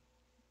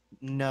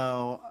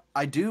 No,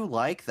 I do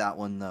like that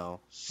one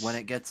though. When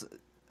it gets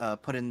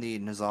put in the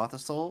N'Zoth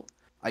Assault,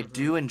 I Hmm.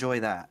 do enjoy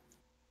that.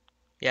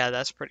 Yeah,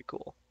 that's pretty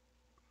cool.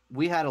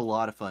 We had a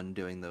lot of fun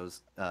doing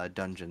those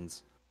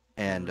dungeons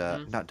and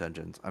Hmm. not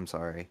dungeons. I'm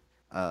sorry,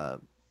 uh,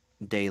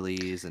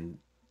 dailies and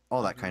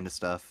all that Hmm. kind of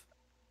stuff.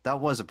 That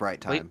was a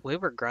bright We time. we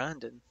were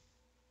grinding.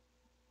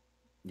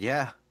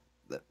 Yeah,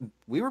 th-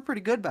 we were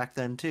pretty good back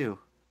then too.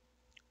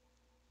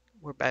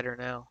 We're better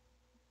now.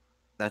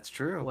 That's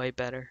true. Way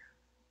better.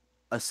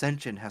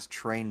 Ascension has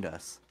trained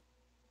us.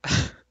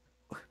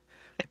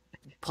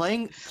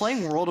 Playing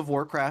World of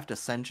Warcraft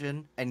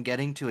Ascension and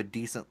getting to a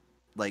decent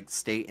like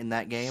state in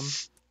that game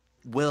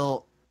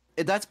will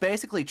that's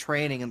basically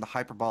training in the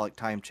hyperbolic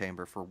time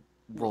chamber for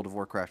World of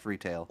Warcraft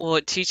retail. Well,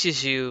 it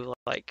teaches you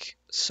like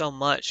so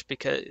much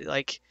because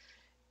like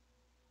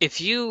if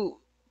you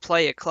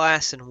play a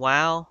class in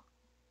WoW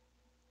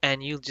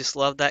and you just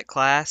love that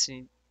class and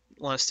you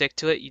want to stick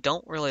to it, you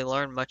don't really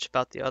learn much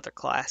about the other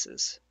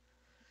classes.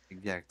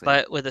 Exactly.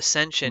 But with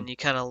Hmm. Ascension, you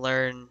kind of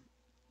learn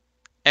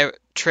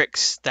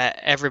tricks that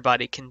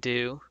everybody can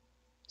do.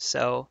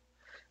 So,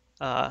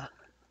 uh,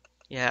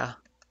 yeah,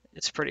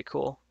 it's pretty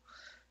cool.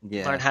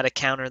 Learn Yeah. how to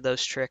counter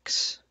those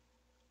tricks.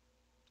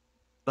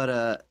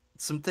 But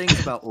some things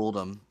about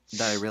Oldham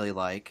that I really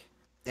like.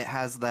 It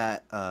has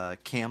that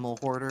camel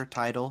hoarder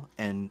title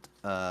and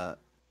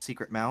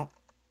secret mount.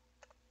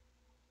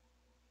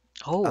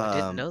 Oh, I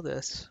didn't Um know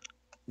this.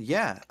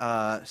 yeah,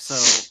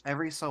 so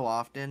every so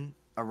often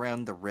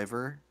around the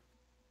river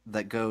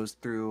that goes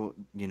through,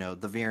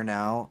 the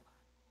Viernal,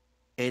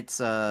 it's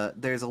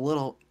there's a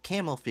little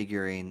camel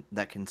figurine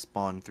that can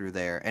spawn through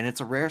there, and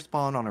it's a rare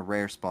spawn on a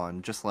rare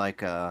spawn, just like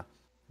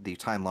the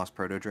Time Lost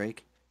Proto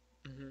Drake.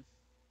 Hmm.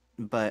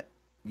 But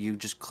you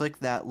just click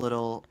that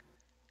little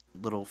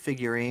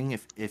figurine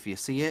if you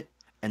see it,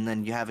 and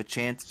then you have a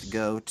chance to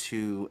go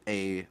to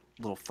a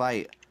little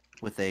fight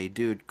with a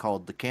dude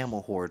called the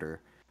Camel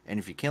Hoarder. And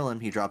if you kill him,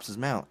 he drops his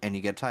mount, and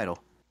you get a title.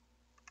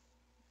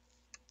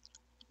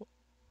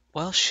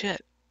 Well,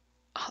 shit.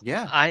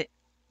 Yeah, I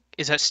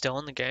Is that still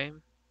in the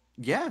game?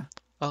 yeah,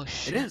 Oh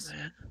it shit, is.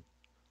 man.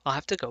 I'll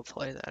have to go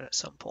play that at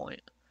some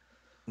point.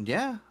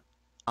 Yeah.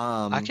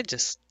 I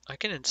I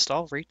can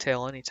install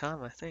retail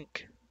anytime, I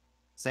think.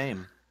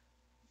 Same.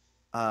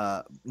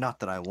 Not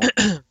that I want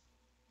to.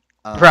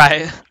 Uh,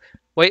 Right.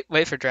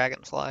 Wait for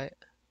Dragonflight.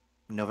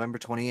 November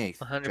 28th,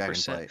 100%.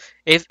 Dragonflight.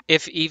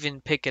 If even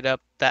pick it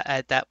up that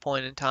at that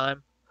point in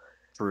time.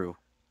 True.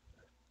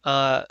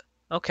 Uh,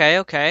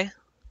 okay.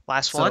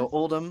 Last So one.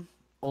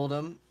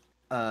 Oldham.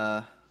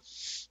 Uh,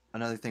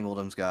 Another thing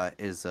Oldham's got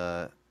is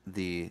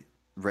the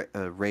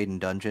raid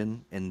and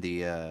dungeon in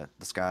the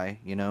sky.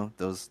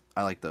 Those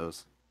I like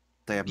those.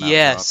 They have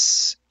mount drops.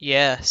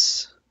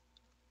 Yes.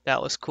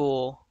 That was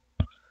cool.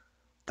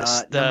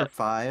 This Number the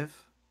five.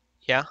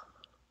 Yeah.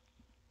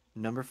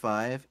 Number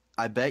five.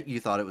 I bet you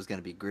thought it was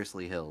gonna be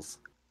Grizzly Hills.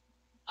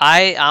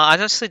 I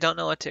honestly don't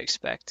know what to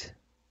expect.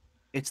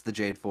 It's the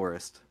Jade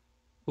Forest.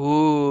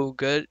 Ooh,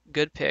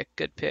 good pick,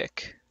 good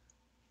pick.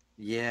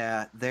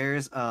 Yeah,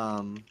 there's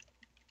one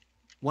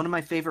of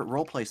my favorite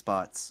roleplay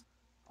spots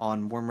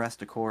on Warm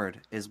Rest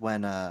Accord is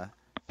when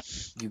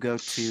you go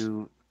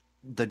to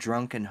the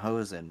Drunken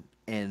Hosen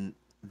in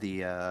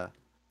the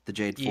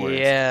Jade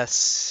Forest.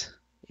 Yes.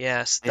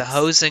 Yes, the It's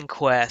Hosen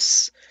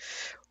Quest.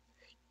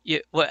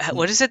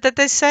 What is it that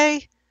they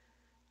say?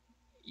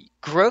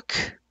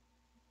 Grook?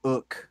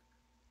 Ook.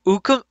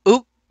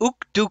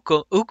 Ook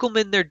dukum, Ookum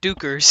in their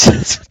dukers.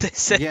 That's what they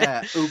say.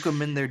 Yeah,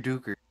 Ookum in their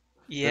duker.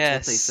 That's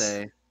what they Yes.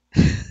 say.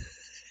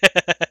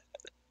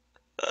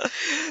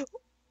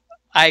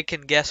 I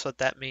can guess what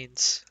that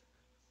means.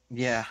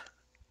 Yeah.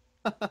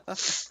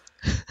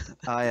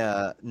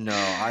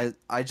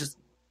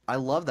 I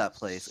love that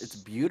place. It's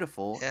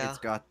beautiful. Yeah. It's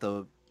got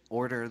the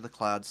Order of the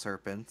Cloud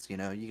Serpents, you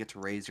get to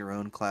raise your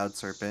own Cloud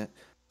Serpent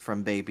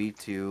from baby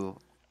to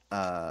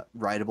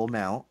rideable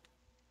mount.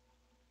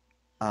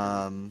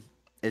 Hmm. Um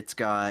it's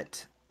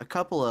got a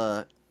couple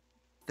of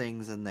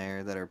things in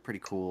there that are pretty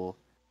cool,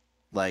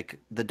 like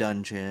the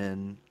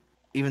dungeon,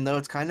 even though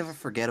it's kind of a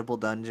forgettable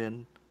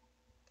dungeon.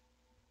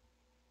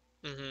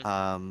 Hmm.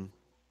 Um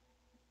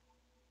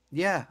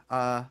yeah,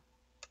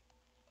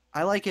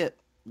 I like it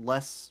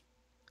less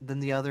than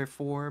the other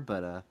four,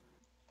 but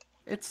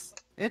it's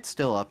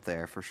still up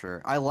there for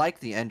sure. I like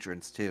the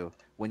entrance too.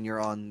 When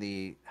you're on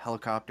the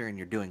helicopter and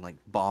you're doing like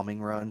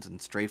bombing runs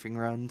and strafing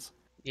runs.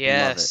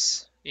 Love it.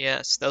 Yes.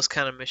 Yes, those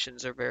kind of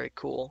missions are very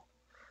cool.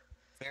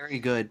 Very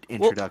good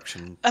Well,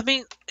 introduction. I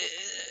mean,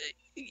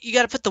 you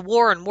got to put the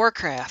war in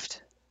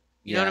Warcraft.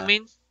 You know what I Yeah,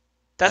 mean?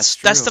 that's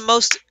That's the true.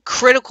 most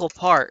critical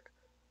part.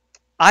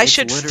 I It's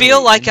should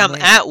feel literally like in I'm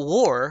there. at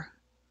war.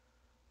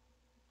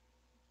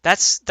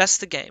 That's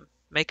the game.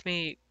 Make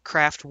me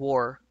craft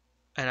war,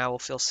 and I will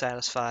feel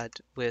satisfied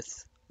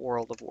with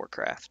World of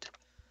Warcraft.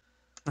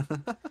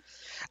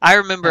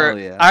 Hell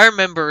yeah. I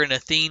remember an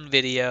Athene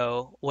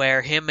video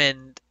where him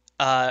and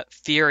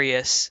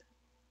Furious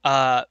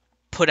uh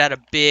put out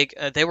a big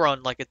they were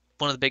on like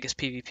one of the biggest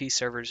PvP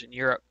servers in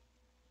Europe,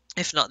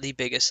 if not the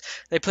biggest.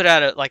 They put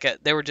out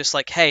they were just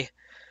like, "Hey,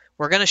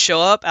 we're going to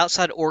show up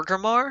outside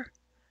Orgrimmar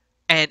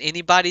and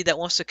anybody that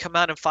wants to come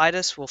out and fight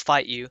us will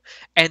fight you."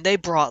 And they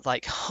brought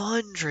like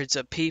hundreds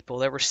of people.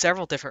 There were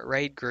several different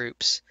raid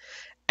groups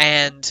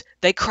and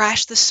they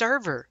crashed the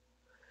server.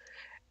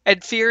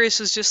 And Furious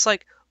was just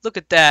like, "Look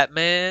at that,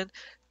 man.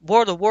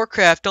 World of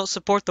Warcraft don't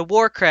support the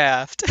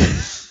Warcraft."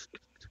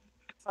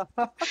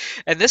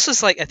 And this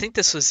was like, I think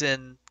this was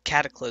in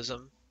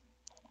Cataclysm.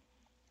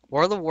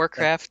 World of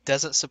That Warcraft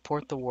doesn't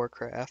support the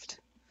Warcraft.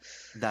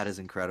 that is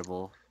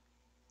incredible.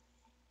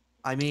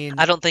 I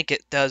I mean, don't think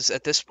it does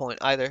at this point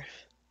either.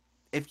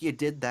 if you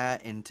did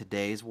that in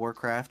today's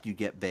Warcraft, you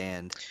get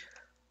banned.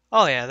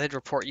 Oh yeah, they'd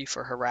report you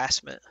for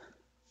harassment,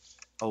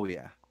 Oh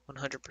yeah.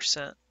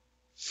 100%.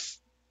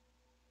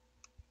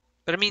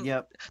 But I mean,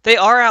 Yep. they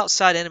are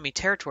outside enemy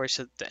territory,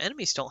 so the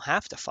enemies don't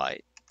have to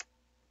fight.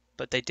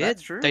 But they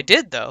That's did. They true.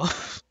 did though.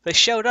 They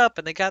showed up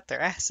and they got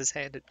their asses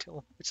handed to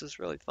them, which is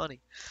really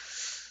funny.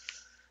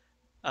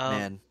 Um,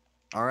 Man.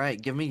 All right,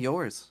 give me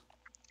yours.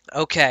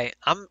 okay,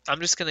 I'm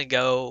just gonna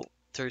go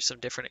through some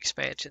different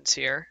expansions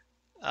here.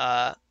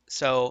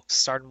 So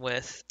starting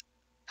with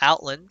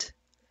Outland,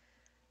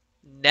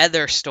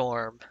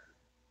 Netherstorm,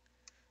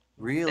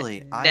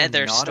 Really, I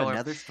am not a Netherstorm.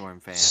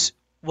 Netherstorm fan. S-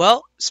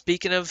 Well,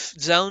 speaking of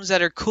zones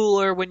that are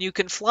cooler when you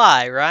can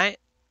fly, right?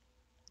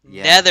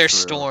 Yeah,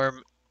 true.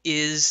 Netherstorm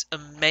is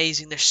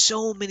amazing. There's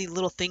so many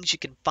little things you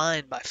can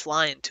find by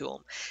flying to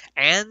them.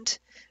 And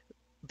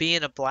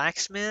being a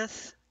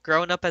blacksmith,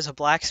 growing up as a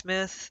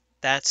blacksmith,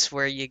 that's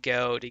where you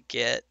go to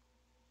get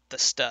the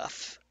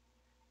stuff.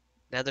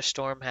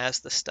 Netherstorm has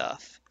the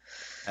stuff.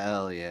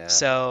 Hell yeah.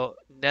 So,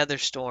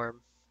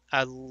 Netherstorm,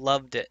 I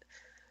loved it.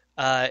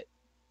 Uh,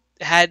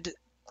 had,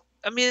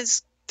 I mean,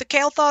 it's the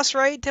Kael'thas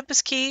raid,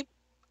 Tempest Keep.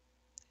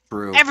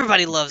 True.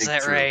 Everybody loves Big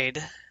that true.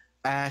 raid.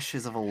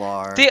 Ashes of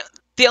Alar. The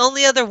the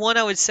only other one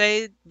I would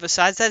say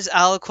besides that is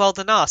Alaquel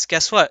Danos.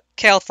 Guess what?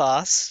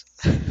 Kael'thas.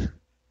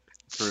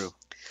 True.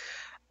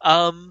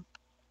 Um,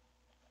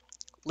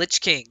 Lich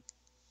King.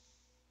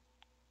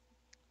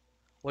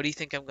 What do you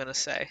think I'm gonna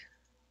say?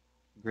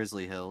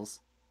 Grizzly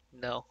Hills.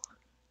 No.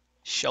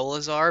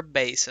 Sholazar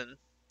Basin.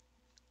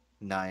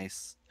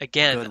 Nice.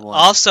 Again, Good one.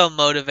 also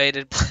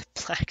motivated by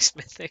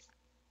blacksmithing.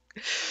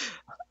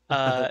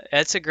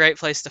 It's a great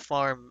place to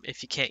farm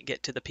if you can't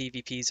get to the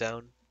PvP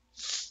zone.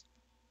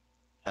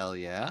 Hell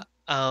yeah.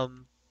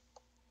 Um,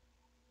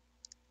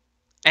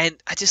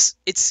 and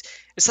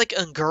it's like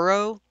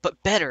Unguro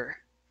but better.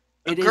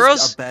 It is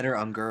a Unguro's better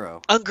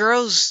Unguro.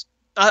 Unguro's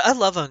I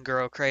love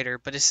Unguro Crater,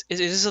 but it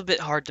is a bit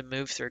hard to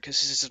move through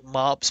because it's just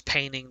mobs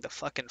painting the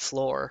fucking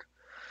floor.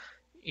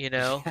 You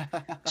know, Yeah.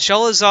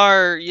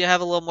 Sholazar, you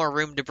have a little more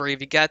room to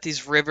breathe. You got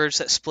these rivers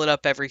that split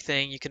up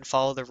everything. You can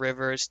follow the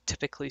rivers,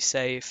 typically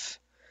safe.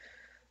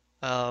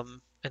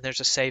 And there's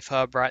a safe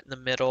hub right in the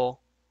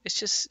middle. It's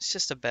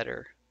just a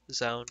better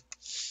zone.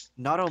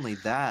 Not only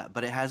that,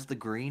 but it has the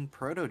green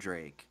Proto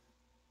Drake.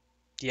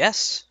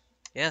 Yes,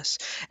 yes.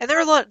 And there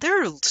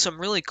are some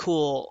really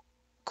cool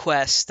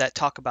quests that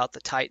talk about the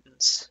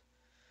Titans.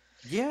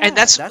 And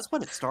Yeah, that's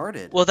when it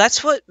started.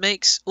 that's what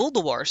makes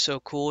Ulduar so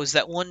cool is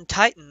that one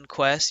Titan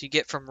quest you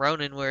get from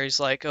Ronan where he's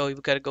like, "Oh,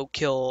 we've got to go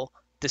kill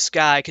this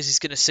guy because he's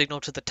going to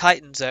signal to the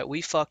Titans that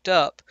we fucked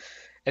up,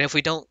 and if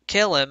we don't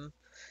kill him,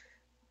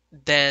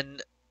 then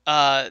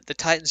the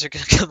Titans are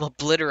going to come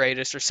obliterate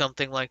us or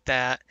something like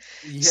that."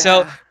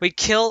 So Yeah. we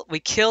kill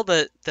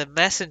the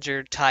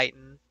messenger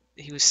Titan.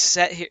 He was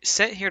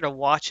sent here to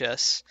watch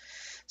us.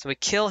 So we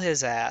kill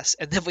his ass,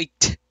 and then we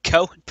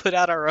go and put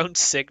out our own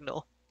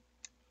signal.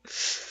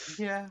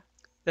 Yeah.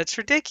 That's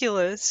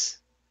ridiculous,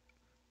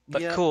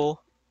 but Yep.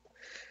 cool.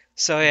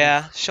 So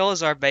yeah,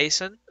 Sholazar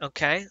Basin.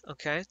 Okay,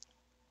 okay.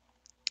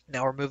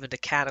 Now we're moving to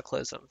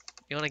Cataclysm.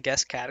 You want to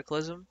guess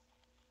Cataclysm?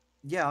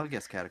 Yeah, I'll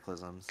guess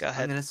Cataclysms. Go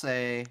I'm ahead. gonna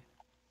say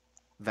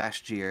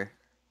Vashj'ir.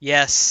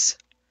 Yes.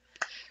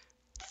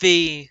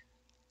 The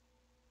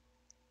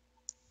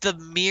the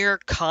mere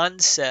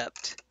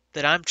concept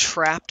that I'm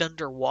trapped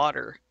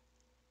underwater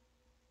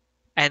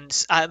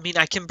and I mean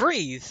I can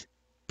breathe,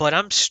 but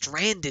I'm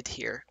stranded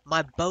here.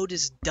 My boat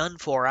is done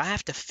for. I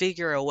have to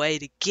figure a way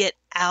to get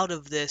out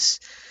of this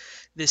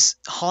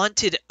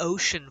haunted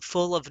ocean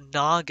full of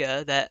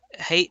Naga that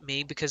hate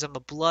me because I'm a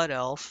blood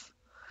elf,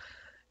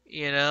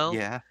 you know?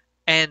 Yeah.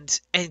 And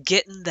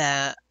getting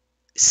that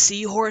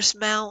seahorse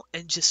mount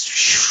and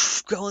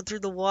just going through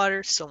the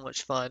water, so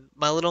much fun.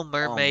 My Little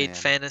Oh Mermaid man.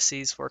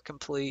 fantasies were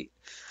complete.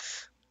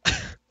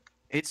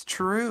 It's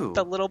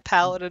The true. little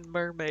paladin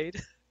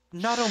mermaid.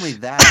 Not only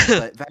that,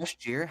 but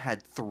Vashj'ir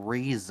had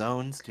 3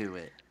 zones to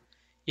it.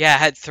 Yeah, it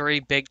had three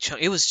big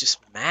chunks. It was just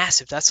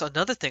massive. That's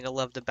another thing I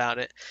loved about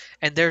it.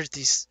 And there's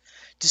these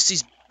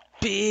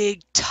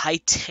big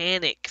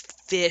titanic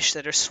fish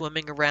that are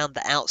swimming around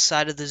the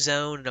outside of the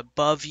zone and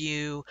above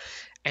you,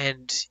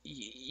 and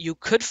you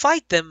could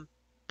fight them,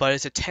 but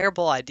it's a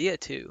terrible idea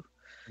to.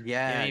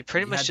 Yeah, You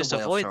pretty you much had the just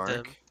whale avoid shark.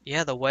 them.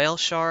 Yeah, the whale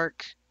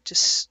shark.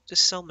 Just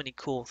so many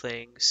cool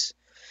things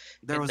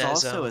There in was that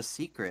also zone. a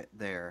secret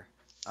there.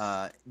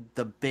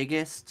 The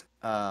biggest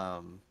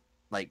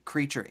like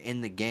creature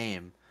in the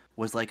game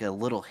was like a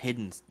little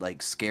hidden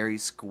like scary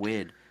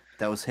squid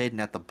that was hidden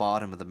at the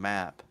bottom of the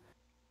map,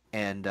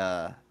 and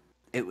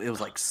it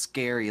was like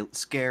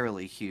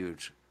scarily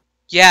huge.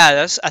 Yeah,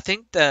 that's. I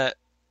think that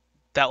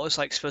was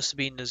like supposed to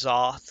be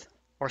N'Zoth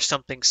or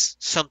something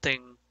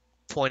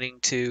pointing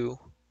to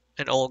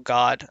an old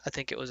god. I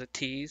think it was a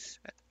tease.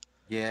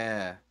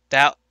 Yeah.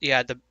 That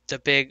yeah, the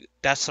big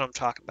that's what I'm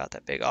talking about,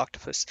 that big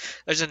octopus.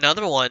 There's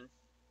another one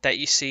that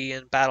you see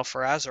in Battle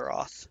for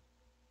Azeroth.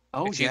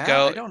 Oh If you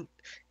yeah, I go don't.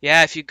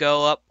 yeah, if you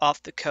go up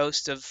off the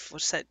coast of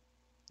what's that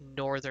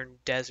northern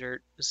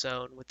desert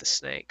zone with the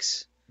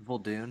snakes.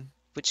 Voldoon.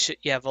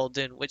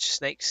 Vol'dun, which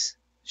snakes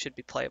should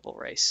be playable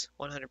race,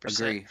 100%.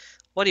 Agree.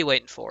 What are you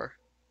waiting for?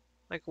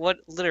 Like, what?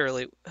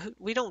 Literally,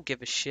 we don't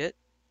give a shit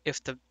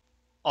if the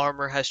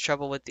armor has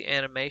trouble with the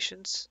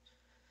animations.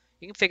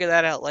 You can figure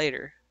that out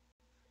later.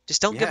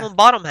 Just don't give Yeah. them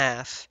bottom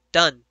half.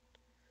 Done.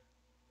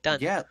 Done.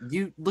 Yeah.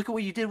 You look at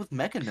what you did with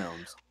Mecha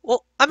Gnomes.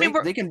 Well, I mean,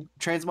 They can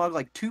transmog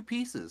like 2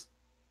 pieces.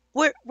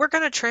 we're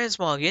gonna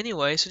transmog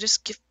anyway, so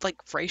just give like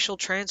racial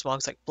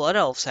transmogs like blood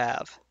elves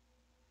have.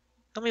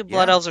 How many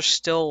blood Yeah. elves are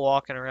still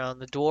walking around?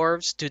 The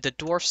dwarves, dude, the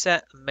dwarf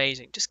set,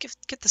 amazing. Just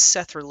get the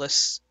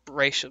Sethralist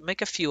racial,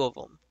 make a few of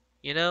them.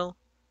 You know,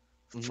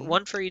 Hmm.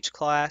 one for each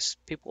class.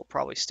 People will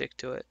probably stick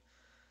to it.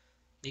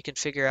 You can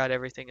figure out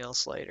everything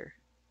else later.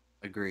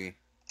 Agree.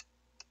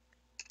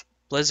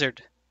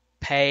 Blizzard,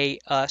 pay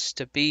us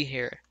to be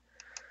here.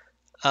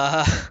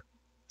 Uh,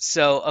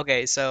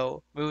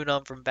 so moving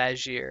on from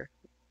Bajir.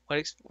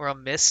 We're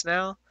on Miss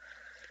now?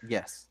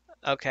 Yes.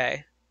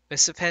 Okay.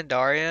 Miss of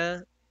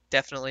Pandaria,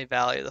 definitely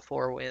Valley of the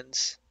Four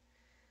Winds.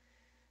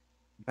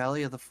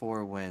 Valley of the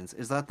Four Winds.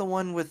 Is that the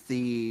one with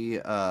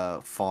the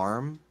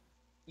farm?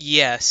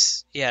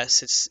 Yes,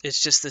 yes,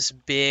 it's just this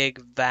big,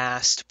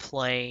 vast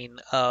plain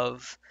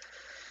of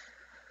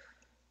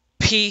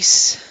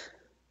peace,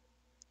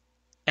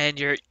 and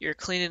you're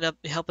cleaning up,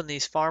 helping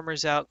these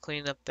farmers out,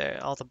 cleaning up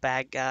all the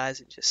bad guys,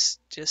 and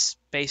just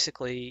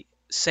basically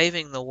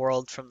saving the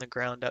world from the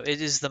ground up.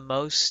 It is the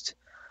most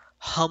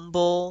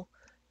humble,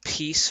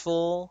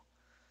 peaceful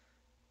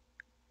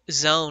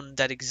zone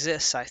that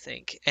exists, I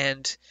think.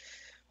 And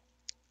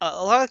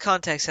a lot of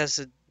context has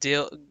to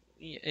deal,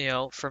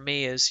 for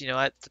me is,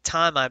 at the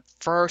time I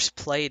first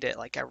played it,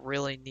 like I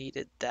really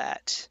needed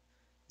that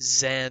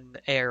Zen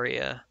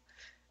area,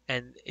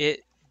 and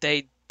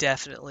they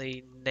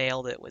definitely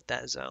nailed it with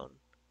that zone.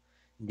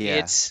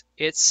 Yeah.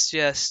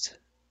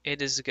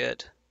 It is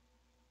good.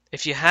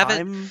 If you haven't,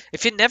 I'm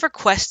if you never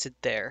quested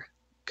there,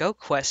 go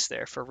quest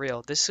there for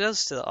real. This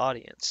goes to the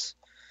audience.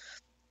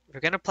 If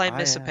you're gonna play I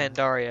Miss of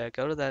Pandaria,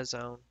 go to that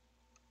zone.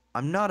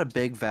 I'm not a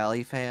big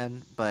Valley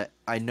fan, but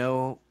I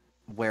know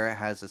where it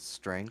has its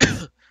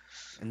strengths,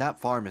 and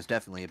that farm is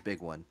definitely a big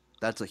one.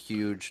 That's a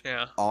huge,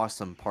 Yeah.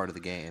 awesome part of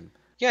the game.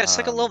 Yeah, it's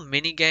like a little Um,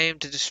 mini game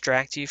to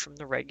distract you from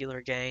the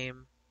regular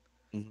game.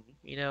 mhm.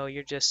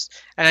 You're just,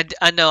 and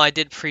I know I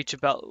did preach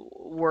about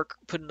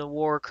putting the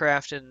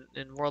Warcraft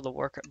in World of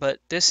Warcraft, but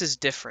this is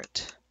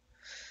different.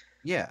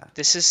 Yeah.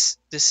 This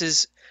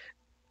is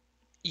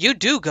you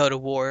do go to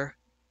war,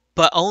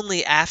 but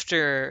only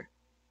after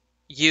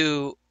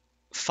you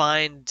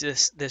find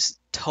this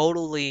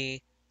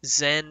totally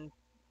zen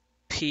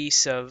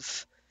piece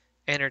of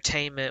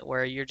entertainment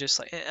where you're just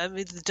like, I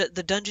mean,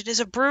 the dungeon is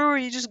a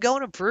brewery. You just go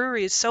in a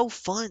brewery. It's so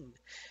fun,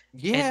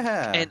 and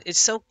Yeah. and it's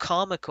so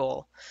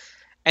comical.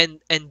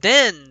 And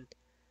then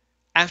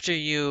after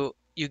you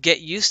get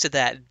used to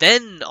that,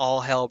 then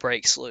all hell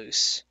breaks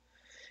loose.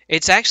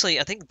 It's actually,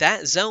 I think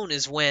that zone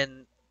is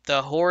when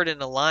the Horde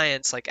and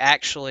Alliance like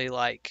actually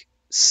like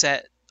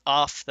set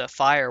off the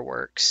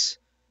fireworks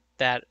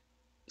that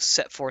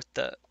set forth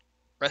the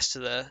rest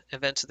of the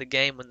events of the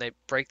game when they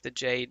break the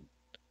Jade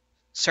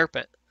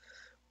Serpent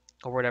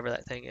or whatever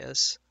that thing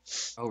is.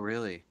 Oh,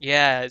 really?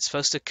 Yeah, it's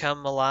supposed to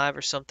come alive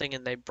or something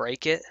and they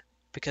break it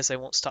because they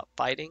won't stop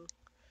fighting.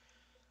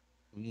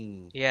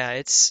 Mm,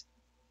 Yeah,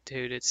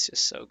 dude, it's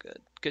just so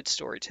good. Good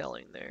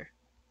storytelling there.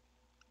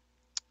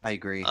 I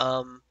agree.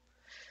 Um,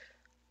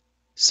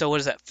 so what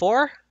is that?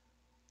 4?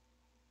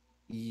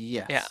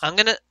 Yeah, Yes. I'm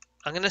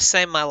gonna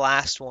say my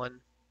last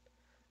one.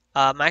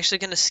 I'm actually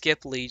gonna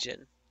skip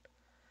Legion.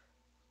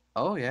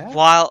 Oh, yeah?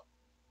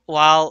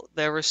 While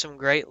there were some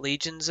great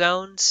Legion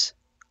zones,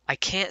 I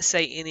can't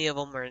say any of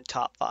them are in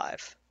top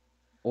 5.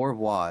 Or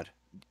WAD.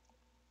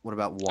 What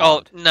about Oh,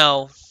 WAD?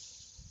 no.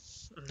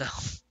 No.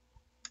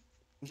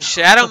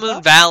 Shadow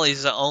Moon Valley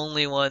is the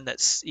only one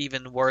that's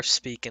even worth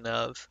speaking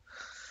of.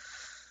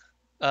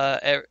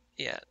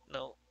 Yeah,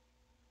 no.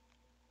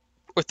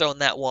 We're throwing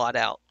that wad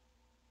out.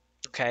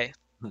 Okay.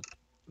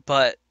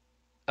 But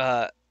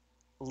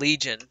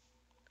Legion,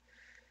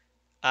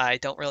 I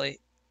don't really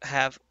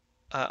have.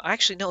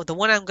 Actually, no. The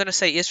one I'm gonna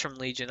say is from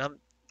Legion.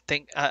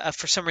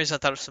 For some reason I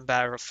thought it was from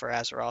Battle for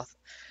Azeroth.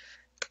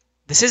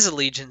 This is a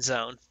Legion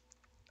zone.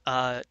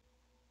 Uh,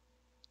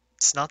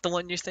 it's not the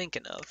one you're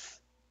thinking of.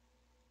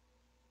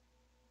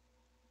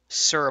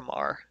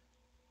 Suramar.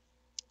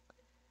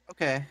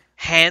 Okay. I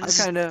Hands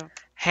kind of.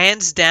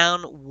 hands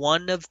down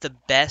one of the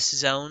best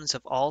zones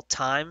of all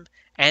time,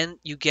 and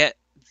you get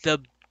the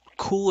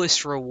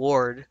coolest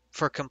reward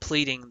for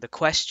completing the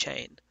quest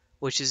chain,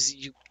 which is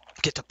you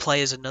get to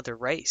play as another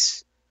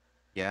race.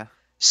 Yeah.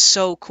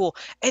 So cool.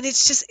 And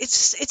it's a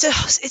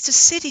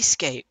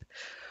cityscape.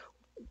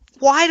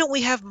 Why don't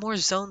we have more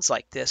zones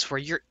like this where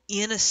you're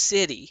in a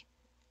city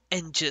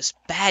and just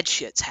bad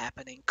shit's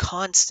happening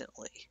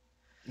constantly?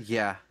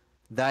 Yeah.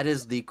 That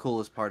is the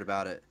coolest part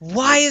about it.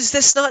 Why is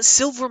this not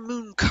Silver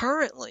Moon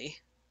currently?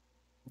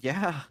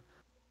 Yeah.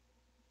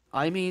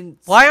 I mean,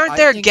 Why aren't I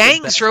there think the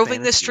gangs best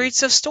roving the fantasy.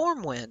 streets of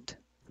Stormwind?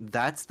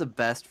 That's the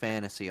best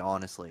fantasy,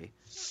 honestly,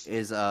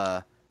 is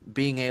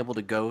being able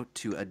to go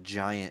to a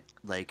giant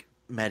like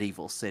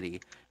medieval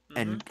city Hmm.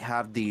 and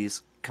have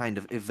these kind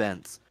of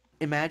events.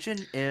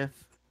 Imagine if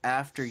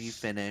after you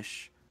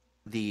finish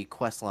the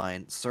quest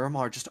line,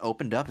 Suramar just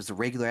opened up as a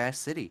regular ass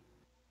city.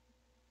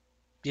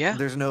 Yeah,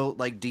 There's no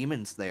like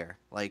demons there.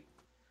 Like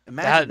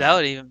that imagine that that.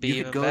 would even You be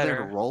could even go there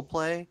to better. role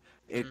play.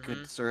 It Hmm.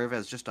 could serve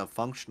as just a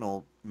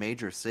functional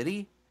major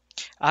city.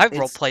 I've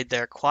role It's played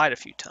there quite a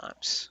few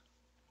times.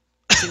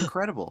 it's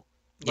incredible.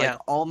 Like Yeah.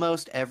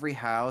 almost every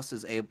house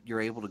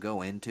you're able to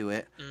go into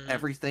it. Hmm.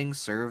 Everything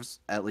serves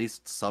at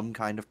least some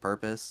kind of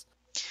purpose.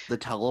 The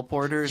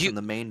teleporters You and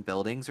the main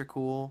buildings are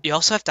cool. you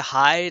also have to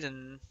hide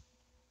and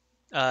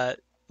uh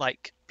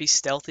like be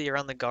stealthy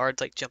around the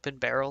guards, like jump in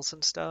barrels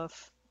and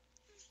stuff.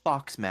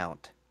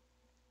 Foxmount.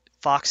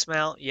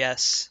 Foxmount,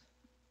 yes,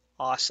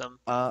 awesome.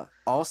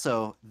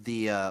 Also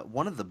the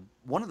one of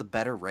the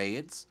better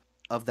raids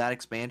of that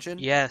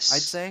expansion,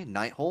 I'd Yes. say,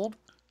 Nighthold.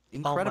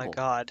 Oh my Incredible.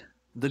 God.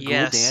 The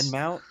Gul'dan Yes.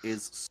 mount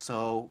is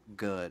so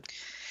good.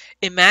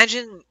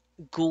 Imagine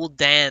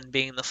Gul'dan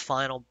being the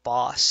final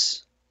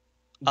boss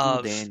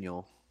of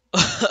Gul'Daniel.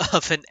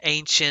 of an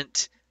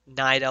ancient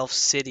Night Elf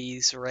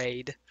cities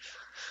raid.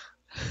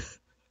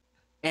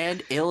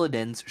 And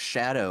Illidan's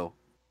shadow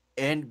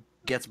and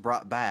gets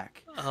brought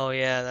back. Oh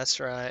yeah, that's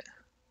right.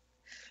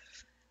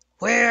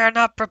 We're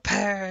not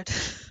prepared.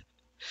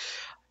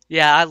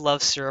 Yeah, I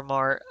love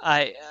Suramar.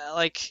 I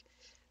like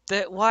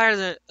that. Why are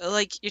the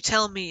like you're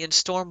telling me in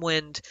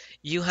Stormwind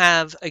you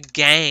have a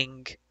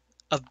gang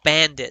of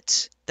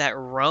bandits that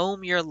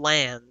roam your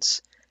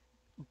lands,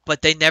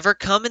 but they never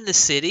come in the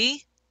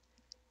city?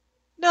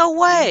 No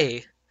Yeah.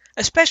 way.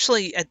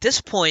 Especially at this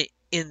point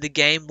in the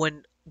game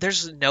when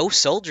there's no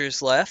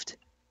soldiers left.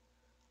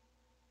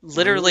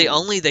 Literally True.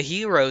 only the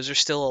heroes are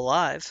still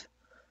alive.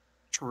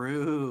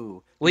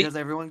 True. We Because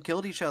everyone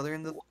killed each other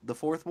in the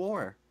Fourth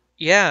War.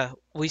 Yeah,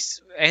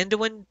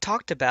 Anduin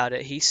talked about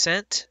it.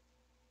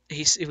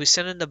 He was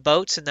sending the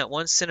boats in that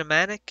one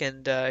cinematic,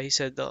 and he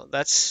said, "Oh,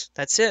 that's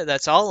it.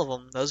 That's all of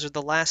them. Those are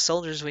the last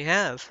soldiers we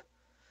have.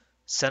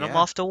 Send them Yeah,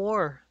 off to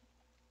war."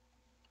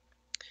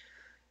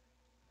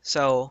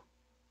 So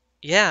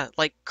yeah,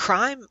 like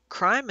crime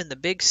in the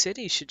big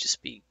city should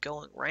just be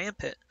going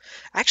rampant.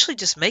 Actually,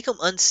 just make them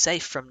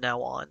unsafe from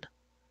now on.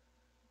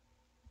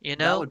 You that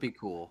know, would be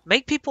cool.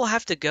 make people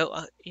have to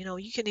go.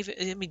 You can even.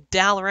 I mean,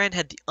 Dalaran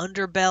had the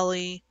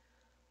underbelly.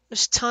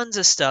 There's tons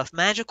of stuff.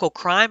 Magical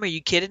crime? Are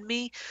you kidding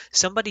me?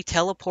 Somebody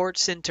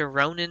teleports into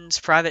Ronin's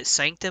private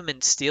sanctum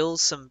and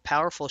steals some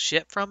powerful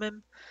shit from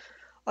him?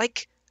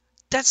 Like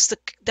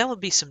that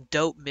would be some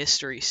dope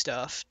mystery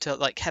stuff to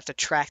like have to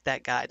track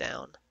that guy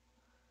down.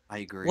 I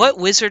What agree.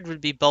 wizard would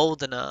be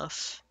bold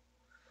enough?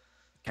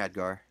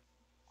 Khadgar.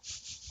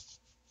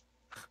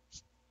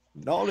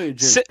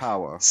 Knowledge is C-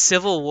 power.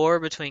 Civil war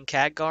between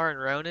Khadgar and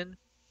Ronin?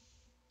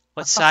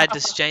 What side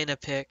does Jaina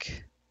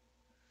pick?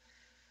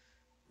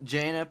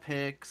 Jaina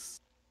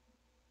picks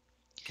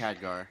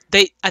Khadgar.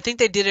 I think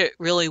they did it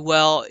really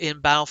well in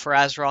Battle for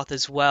Azeroth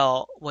as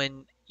well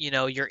when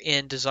you're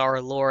in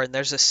Dazara lore and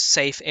there's a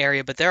safe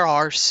area, but there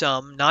are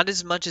some, not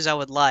as much as I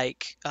would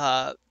like,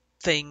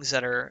 things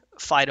that are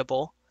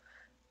fightable.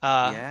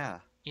 Uh, Yeah.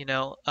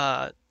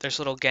 there's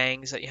little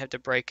gangs that you have to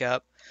break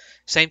up.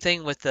 Same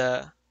thing with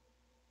the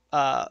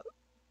uh,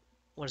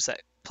 what is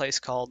that place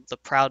called? The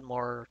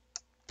Proudmoore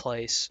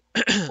place.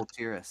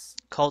 Ultiris.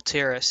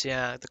 Kultiris,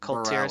 yeah, the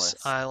Kultiris Borealis.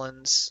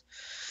 Islands.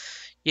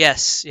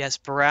 Yes, yes,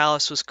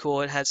 Borealis was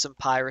cool. It had some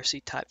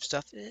piracy type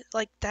stuff.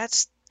 Like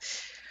that's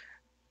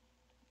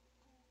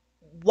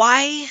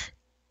why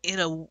in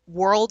a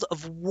world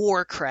of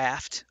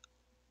Warcraft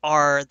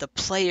are the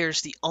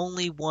players the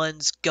only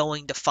ones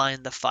going to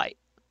find the fight?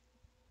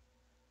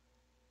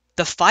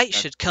 The fight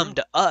That's should come true.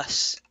 to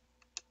us.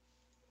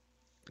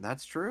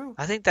 That's true.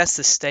 I think that's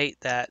the state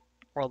that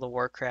World of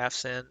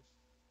Warcraft's in.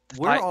 The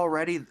fight,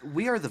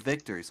 We are the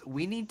victors.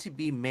 We need to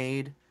be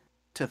made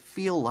to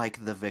feel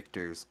like the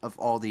victors of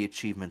all the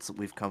achievements that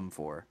we've come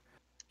for.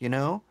 You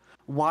know?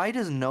 Why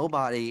does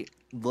nobody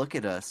look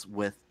at us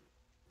with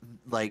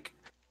like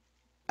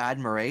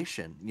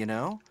admiration, you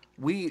know?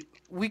 We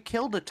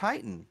killed a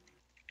titan.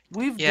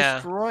 We've yeah,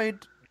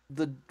 destroyed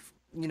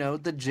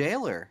the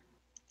jailer.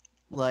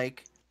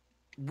 Like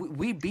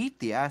we beat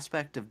the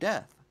aspect of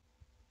death.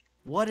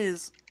 What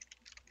is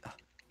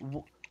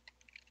wh-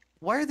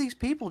 why are these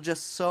people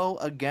just so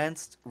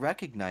against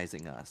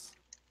recognizing us?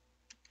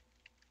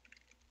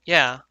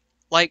 yeah.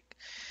 Like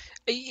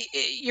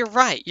you're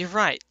right. You're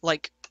right.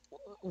 Like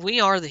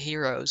we are the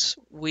heroes.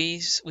 We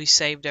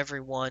saved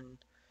everyone.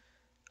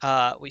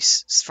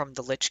 From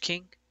the Lich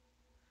King.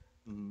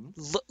 Hmm.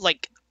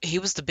 Like he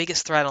was the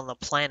biggest threat on the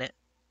planet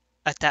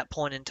at that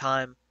point in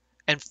time,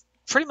 and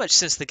pretty much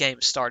since the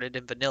game started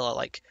in vanilla.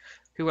 Like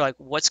we were like,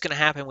 what's going to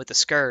happen with the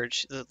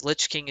Scourge? The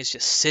Lich King is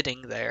just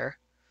sitting there,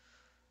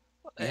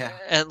 Yeah.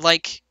 and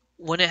like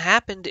when it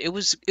happened, it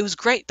was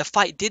great. The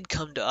fight did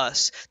come to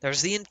us. There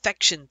was the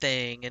infection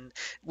thing, and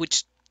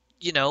which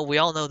we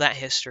all know that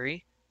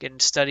history getting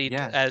studied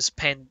Yeah. as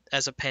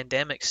a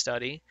pandemic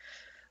study.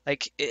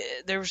 Like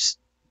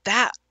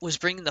that was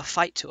bringing the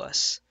fight to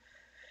us.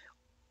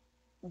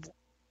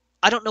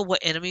 I don't know what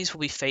enemies we'll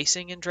be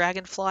facing in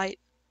Dragonflight,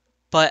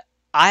 but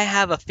I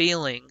have a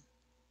feeling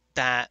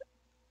that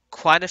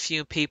quite a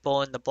few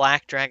people in the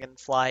Black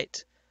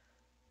Dragonflight,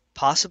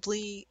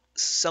 possibly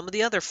some of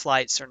the other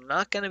flights, are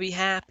not going to be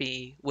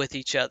happy with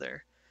each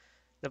other.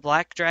 The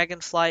Black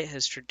Dragonflight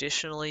has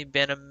traditionally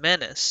been a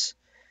menace.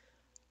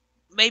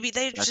 Maybe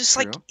they That's just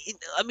like, true.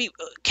 I mean,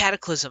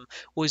 Cataclysm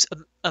was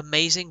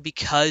amazing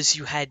because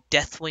you had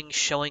Deathwing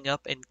showing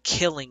up and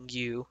killing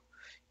you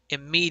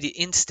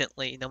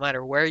instantly, no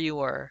matter where you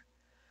were.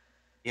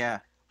 Yeah,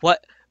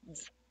 What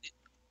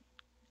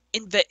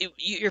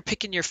you're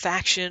picking your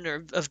faction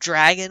or of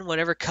dragon,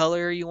 whatever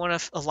color you want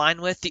to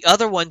align with. The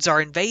other ones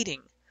are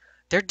invading.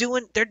 They're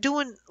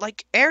doing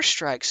like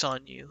airstrikes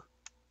on you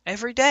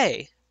every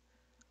day.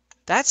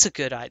 That's a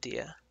good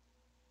idea.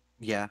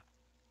 yeah.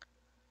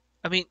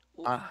 I mean,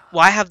 Uh,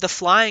 why have the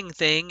flying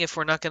thing if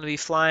we're not going to be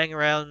flying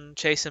around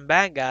chasing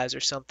bad guys or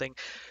something?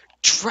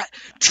 Dra-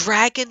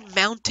 Dragon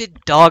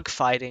mounted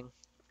dogfighting.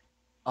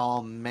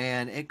 oh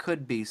man, it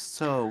could be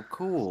so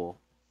cool.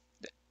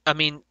 I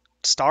mean,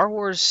 Star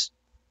Wars,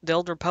 The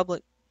Old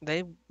Republic,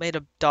 they made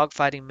a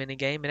dogfighting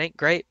minigame. It ain't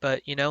great,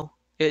 but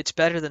it's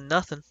better than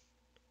nothing.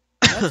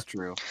 That's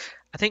true.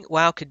 I think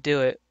WoW could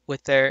do it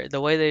with the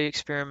way they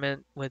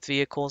experiment with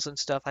vehicles and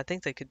stuff. I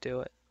think they could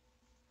do it.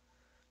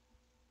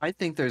 I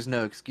think there's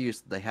no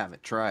excuse that they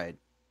haven't tried.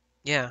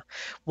 Yeah.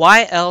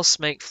 Why else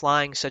make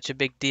flying such a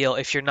big deal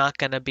if you're not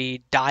going to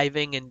be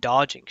diving and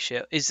dodging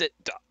shit? Is it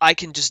I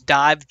can just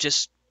dive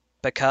just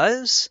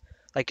because?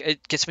 Like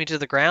it gets me to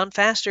the ground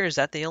faster? Is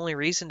that the only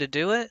reason to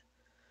do it?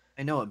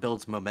 I know it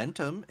builds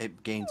momentum,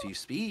 it gains you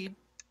speed,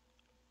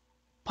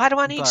 Why do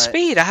I need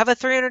speed? I but have a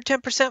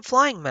 310%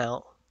 flying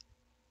mount.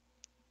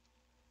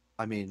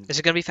 I mean, Is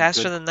it going to be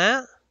faster good. than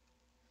that?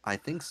 I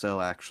think so,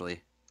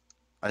 actually.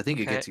 I think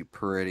it Okay. gets you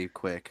pretty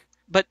quick.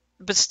 But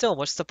still,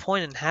 what's the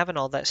point in having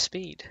all that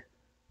speed?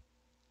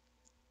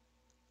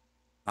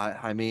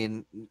 I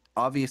mean,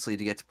 obviously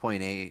to get to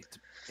point A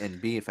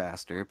and B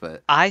faster,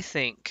 but I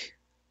think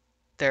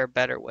there are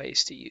better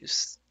ways to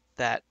use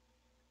that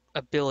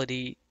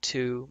ability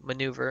to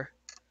maneuver.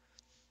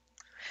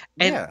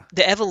 And yeah,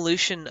 the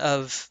evolution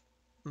of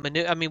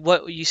I mean,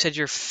 what you said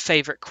your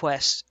favorite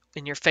quest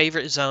in your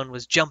favorite zone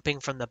was jumping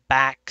from the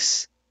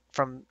backs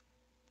from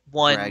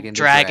one dragon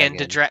to dragon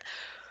to dragon. dragon.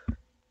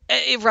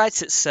 It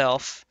writes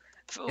itself.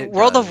 It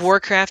World of does.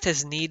 Warcraft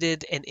has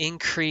needed an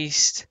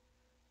increased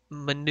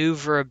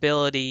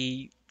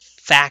maneuverability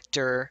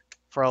factor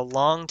for a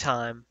long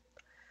time,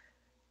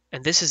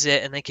 and this is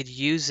it, and they could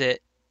use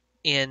it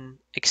in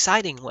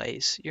exciting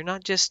ways. You're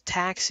not just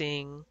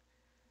taxiing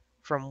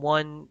from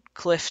one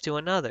cliff to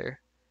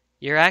another.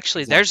 You're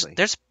actually Exactly.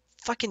 there's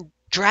fucking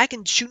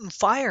dragons shooting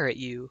fire at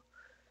you.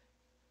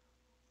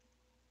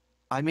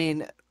 I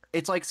mean,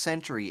 it's like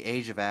Century,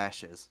 Age of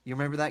Ashes. You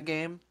remember that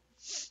game?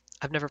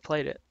 I've never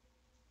played it.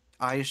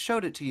 I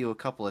showed it to you a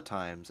couple of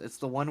times. It's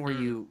the one where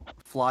Mm. you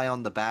fly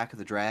on the back of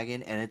the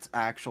dragon and it's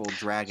actual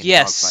dragon Yes,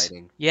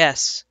 dogfighting.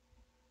 yes.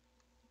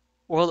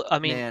 I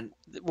mean, Man,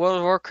 World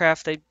of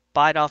Warcraft, they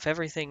bite off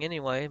everything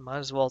anyway. Might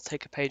as well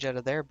take a page out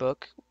of their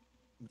book.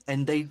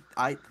 and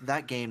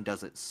that game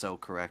does it so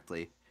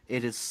correctly.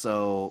 It is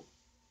so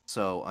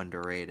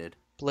underrated.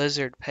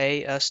 Blizzard,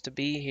 pay us to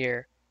be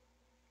here.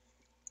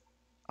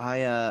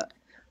 I uh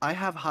I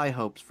have high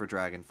hopes for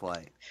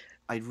Dragonflight.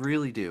 I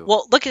really do.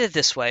 Well, look at it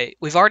this way.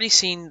 We've already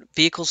seen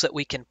vehicles that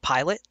we can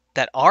pilot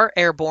that are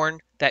airborne,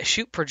 that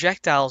shoot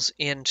projectiles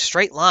in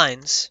straight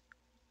lines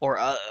or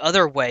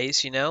other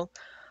ways.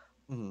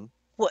 Hmm.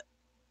 What?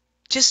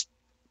 Just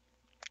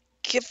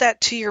give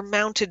that to your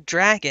mounted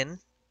dragon,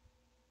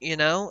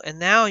 and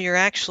now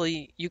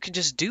you can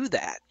just do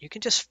that. You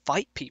can just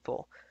fight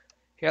people.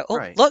 Yeah, oh,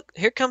 Right. look,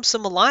 here comes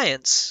some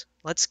alliance.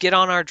 Let's get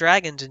on our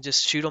dragons and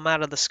just shoot them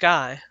out of the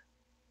sky.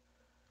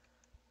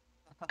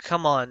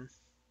 Come on.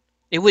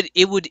 It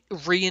would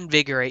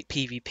reinvigorate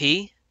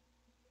PvP.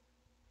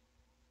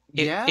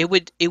 It Yeah? it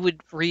would it would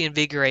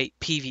reinvigorate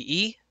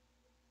PvE.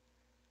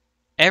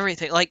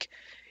 Everything like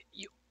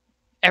you,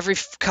 every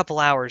couple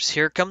hours,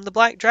 here come the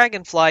Black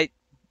Dragonflight.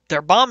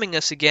 They're bombing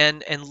us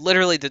again, and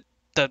literally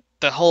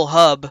the whole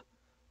hub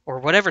or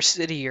whatever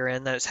city you're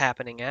in that it's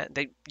happening at,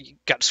 you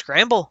got to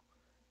scramble.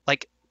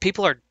 Like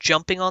people are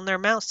jumping on their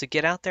mounts to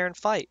get out there and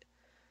fight.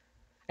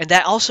 And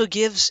that also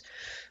gives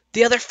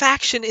the other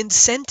faction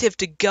incentive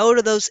to go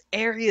to those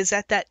areas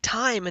at that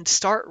time and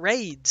start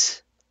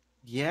raids.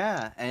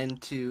 Yeah,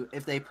 and to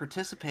if they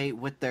participate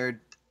with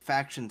their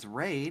faction's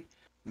raid,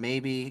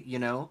 maybe,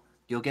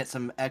 you'll get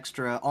some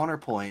extra honor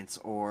points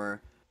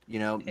or,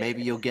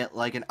 maybe you'll get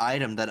like an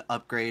item that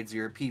upgrades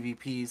your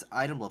PvP's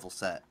item level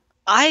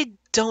I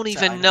don't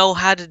set even item know level.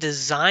 how to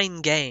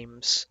design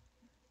games,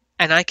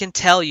 and I can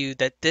tell you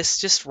that this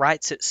just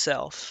writes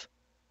itself.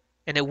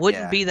 And it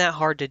wouldn't Yeah, be that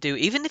hard to do,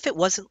 even if it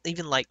wasn't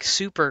even like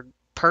super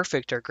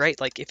perfect or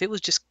great. Like if it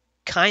was just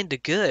kind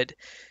of good,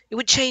 it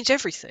would change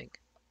everything.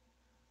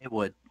 it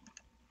would.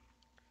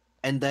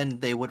 and then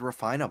they would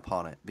refine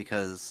upon it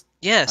because,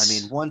 I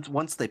mean, Yes.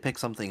 once they pick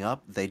something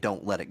up, they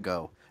don't let it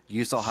go.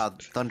 You saw how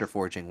Thunder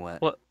Forging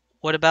went. What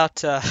what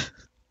about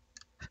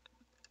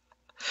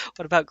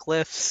what about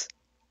glyphs?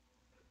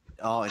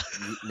 Oh,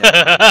 never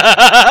mind.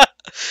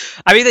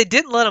 I mean, they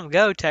didn't let them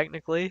go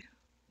technically.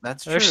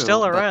 That's They're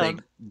still true, but around.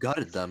 they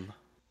gutted them.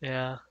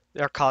 Yeah,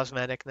 they're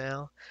cosmetic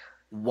now.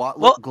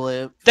 Watlook Well,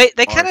 glyphs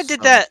they are kind of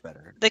did so that. much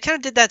better. They kind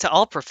of did that to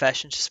all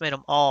professions, just made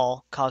them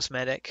all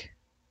cosmetic.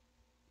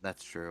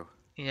 That's true.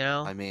 You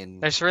know, I mean,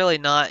 there's really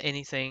not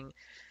anything,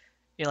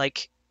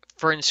 like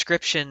for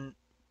inscription.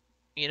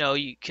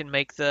 You can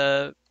make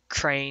the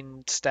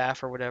crane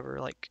staff or whatever.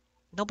 Like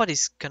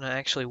nobody's gonna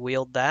actually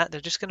wield that.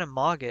 They're just gonna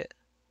mog it.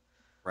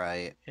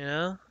 right. You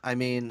know. I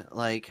mean,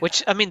 like,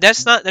 Which I mean,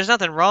 that's not. There's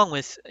nothing wrong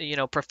with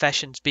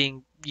professions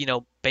being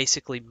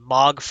basically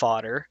mog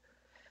fodder.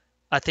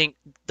 I think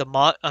the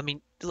mod. I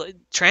mean,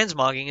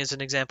 transmogging is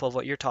an example of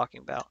what you're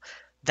talking about.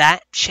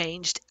 That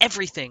changed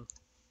everything.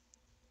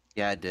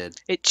 yeah, it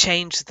did. It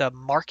changed the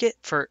market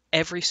for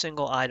every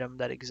single item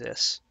that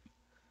exists.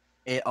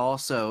 It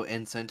also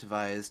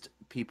incentivized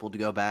people to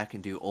go back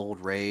and do old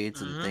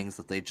raids and hmm things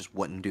that they just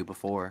wouldn't do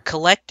before.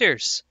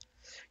 Collectors.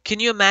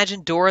 Can you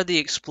imagine Dora the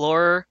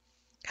Explorer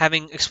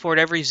having explored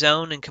every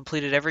zone and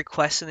completed every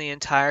quest in the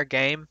entire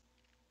game,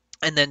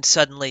 and then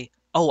suddenly,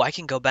 oh, I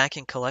can go back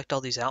and collect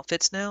all these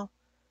outfits now?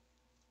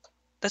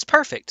 That's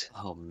perfect.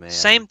 Oh man.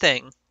 Same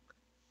thing.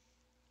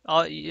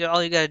 All you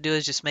gotta do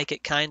is just make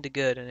it kind of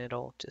good, and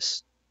it'll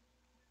just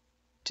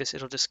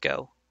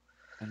go.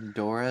 And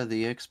Dora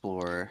the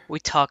Explorer. We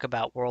talk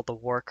about World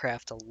of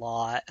Warcraft a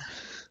lot.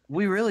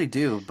 We really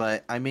do,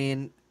 but I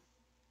mean,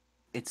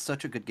 it's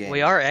such a good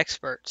We game. are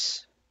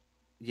experts.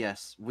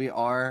 Yes, we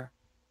are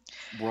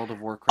World of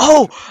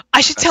Oh, Warcraft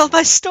I should tell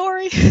my professionals.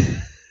 story.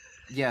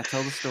 Yeah,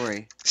 tell the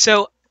story.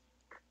 So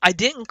I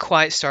didn't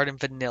quite start in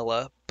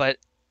vanilla, but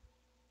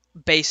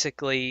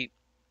basically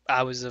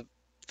I was a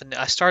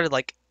I started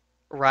like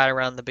right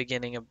around the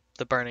beginning of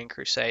the Burning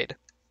Crusade.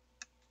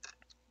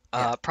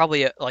 Yeah.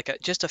 Probably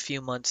just a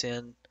few months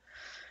in.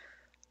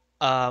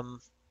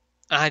 Um,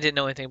 I didn't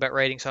know anything about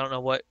raiding, so I don't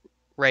know what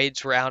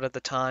raids were out at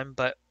the time,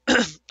 but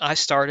I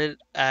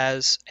started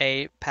as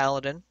a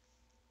paladin,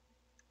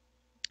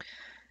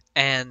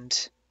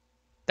 and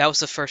that was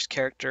the first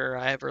character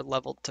I ever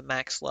leveled to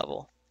max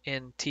level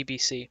in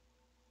TBC.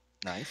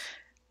 Nice.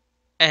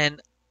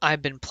 And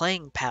I've been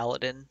playing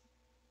paladin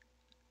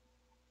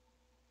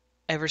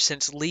ever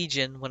since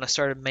Legion when I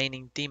started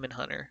maining Demon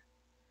Hunter.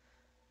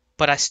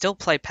 But I still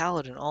play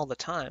paladin all the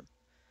time.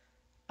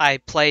 I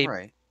play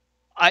Right.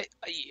 I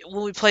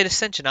when we played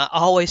Ascension, I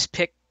always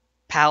pick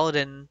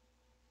paladin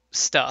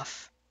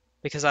stuff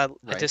because I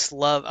Right. just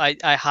love I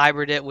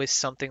hybrid it with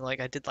something like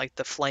I did like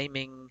the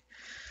flaming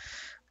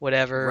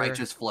whatever.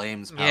 Righteous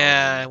Flames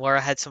Yeah, Paladin. where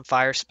I had some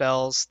fire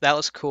spells. That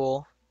was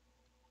cool.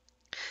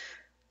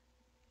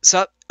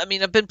 So I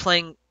mean, I've been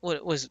playing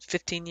what was it,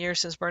 15 years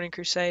since Burning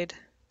Crusade,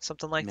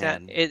 something like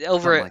that. Man, It something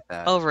over like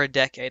that. over a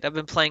decade. I've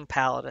been playing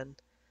Paladin,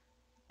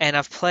 and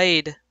I've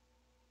played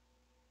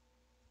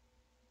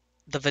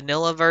the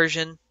vanilla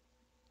version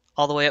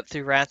all the way up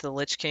through Wrath of the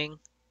Lich King,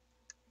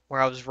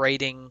 where I was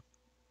raiding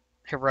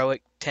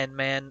heroic 10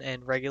 man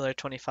and regular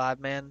 25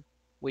 man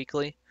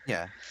weekly.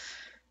 Yeah.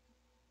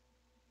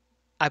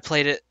 I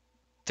played it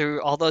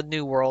through all the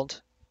New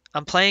World.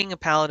 I'm playing a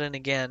Paladin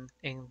again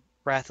in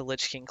Wrath of the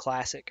Lich King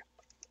Classic.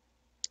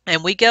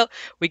 And we go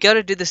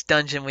to do this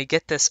dungeon. We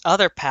get this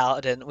other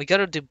paladin. We go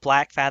to do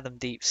Black Fathom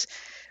Deeps.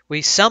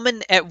 We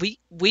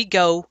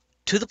go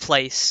to the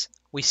place.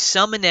 We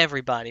summon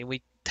everybody.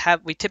 We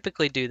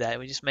typically do that.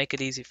 We just make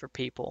it easy for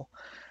people.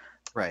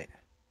 Right.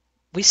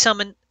 We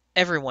summon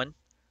everyone.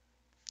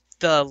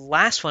 The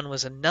last one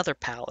was another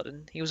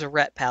paladin. He was a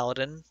ret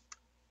paladin.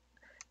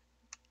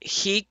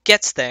 He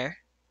gets there.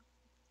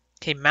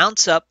 He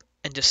mounts up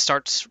and just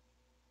starts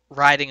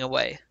riding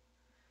away.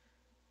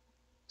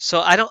 So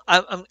I don't.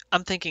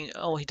 I'm thinking,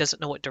 oh, he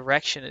doesn't know what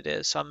direction it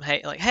is. So I'm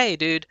like, hey,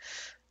 dude,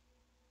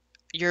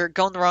 you're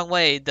going the wrong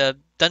way. The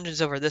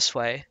dungeon's over this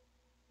way.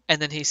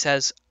 And then he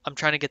says, I'm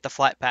trying to get the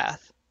flight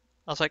path.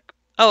 I was like,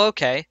 oh,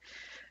 okay.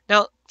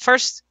 Now,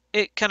 first,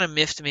 it kind of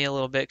miffed me a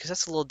little bit because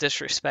that's a little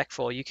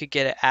disrespectful. You could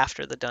get it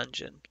after the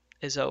dungeon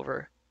is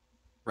over.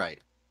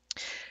 Right.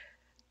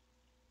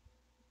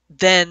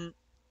 Then,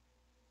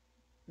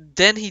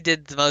 then he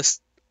did the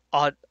most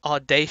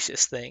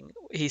audacious thing.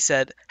 He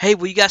said, hey,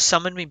 will you guys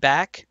summon me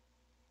back?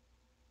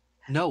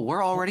 No,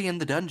 we're already in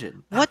the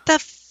dungeon.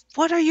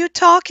 What are you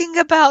talking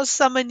about,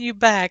 summon you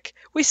back?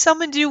 We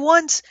summoned you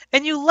once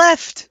and you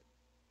left.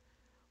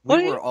 We What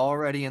are you? were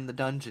already in the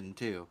dungeon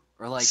too.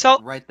 Or like So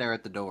right there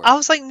at the I door.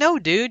 was like, no,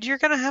 dude, you're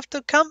gonna have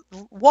to come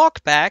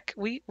walk back.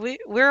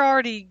 We're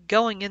already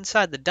going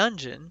inside the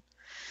dungeon.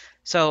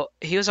 So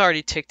he was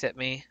already ticked at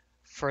me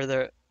for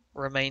the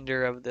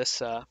remainder of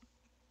this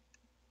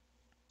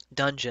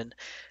dungeon,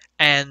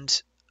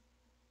 and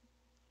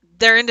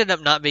there ended up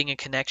not being a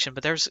connection.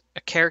 But there's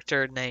a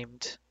character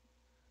named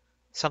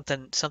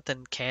something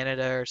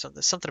Canada or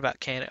something about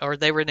Canada, or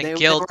they were in a They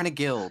were in a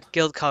guild.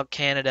 guild called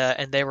Canada,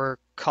 and they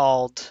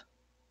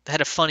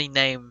had a funny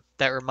name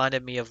that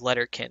reminded me of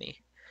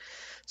Letterkenny.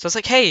 So I was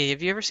like, hey,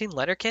 have you ever seen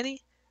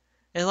Letterkenny?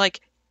 And they're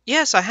like,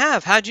 yes, I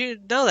have. How'd you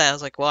know that? I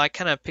was like, well, I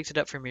kind of picked it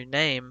up from your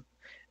name. And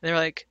they were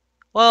like,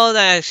 well,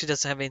 that actually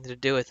doesn't have anything to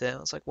do with it. I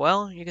was like,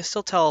 well, you can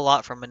still tell a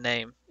lot from a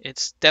name.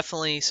 It's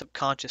definitely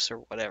subconscious or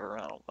whatever.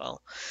 I don't know.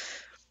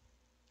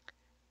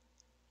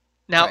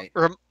 Now, Right.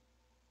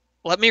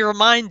 let me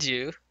remind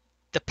you,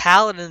 the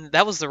paladin,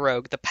 that was the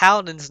rogue. The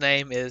paladin's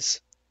name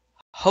is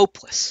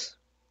Hopeless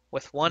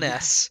with one Yes.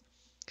 S.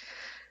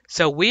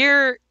 So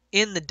we're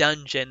in the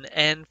dungeon,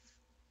 and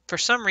for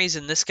some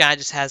reason, this guy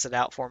just has it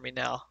out for me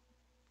now.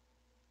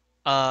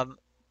 Um,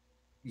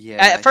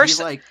 at Yeah, he's first,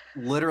 like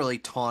literally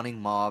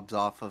taunting mobs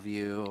off of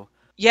you.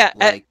 yeah,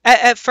 Like,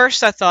 at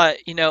first I thought,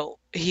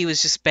 he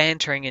was just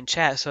bantering in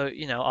chat, so,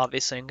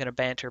 obviously I'm gonna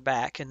banter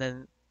back. And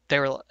then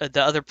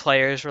the other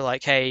players were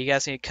like, "Hey, you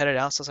guys need to cut it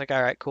out." So I was like,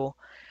 "All right, cool."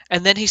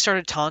 And then he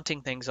started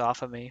taunting things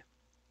off of me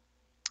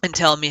and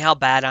telling me how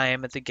bad I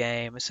am at the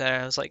game,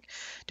 etc. I was like,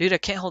 "Dude, I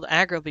can't hold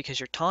aggro because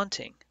you're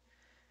taunting."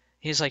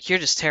 He's like, "You're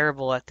just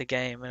terrible at the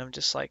game," and I'm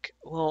just like,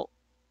 "Well,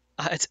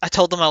 I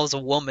told him I was a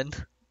woman."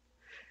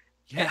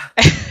 yeah,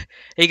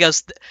 He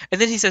goes,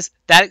 and then he says,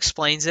 "That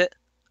explains it."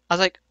 I was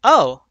like,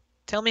 "Oh,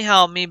 tell me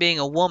how me being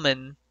a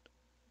woman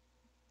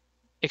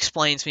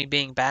explains me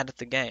being bad at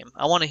the game.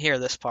 I want to hear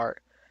this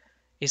part."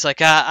 He's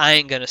like, I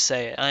ain't gonna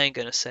say it. I ain't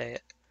gonna say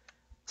it.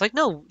 It's like,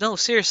 no, no,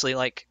 seriously.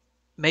 Like,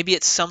 maybe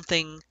it's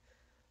something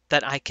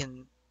that I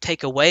can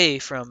take away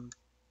from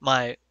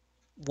my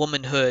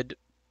womanhood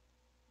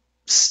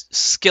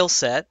skill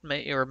set,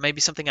 or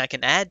maybe something I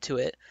can add to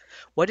it.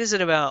 What is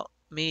it about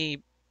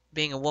me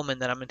being a woman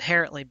that I'm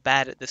inherently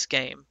bad at this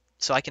game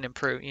so I can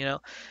improve,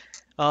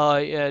 Oh,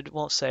 yeah, it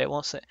won't say it,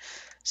 won't say it.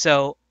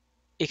 So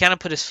he kind of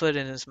put his foot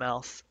in his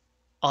mouth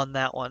on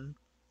that one.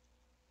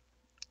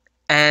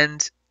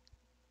 And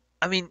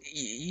I mean,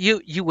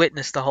 you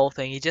witnessed the whole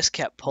thing. He just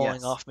kept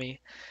pulling yes, off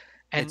me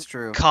it's and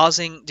true.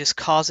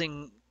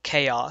 causing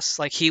chaos.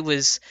 Like he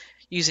was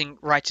using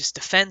righteous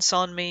defense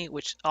on me,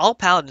 which all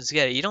paladins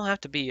get it. You don't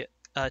have to be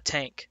a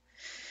tank.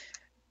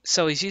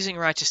 So he's using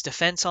righteous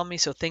defense on me,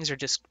 so things are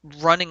just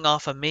running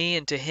off of me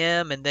into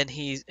him, and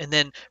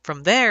then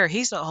from there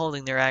he's not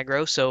holding their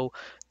aggro, so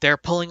they're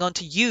pulling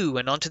onto you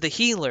and onto the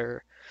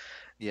healer,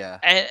 Yeah,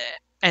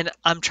 and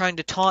I'm trying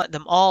to taunt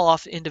them all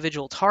off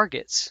individual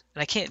targets,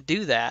 and I can't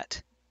do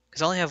that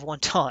because I only have one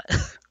taunt.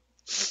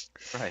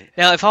 right.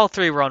 Now, if all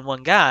three were on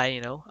one guy,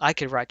 I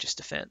could righteous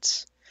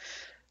defense.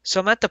 So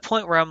I'm at the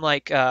point where I'm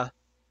like, hey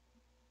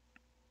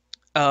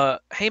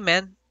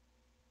man,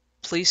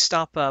 please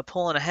stop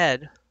pulling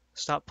ahead,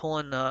 stop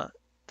pulling the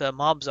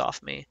mobs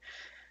off me.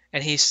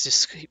 And he's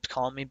just keeps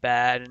calling me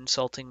bad,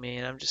 insulting me,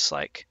 and I'm just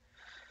like,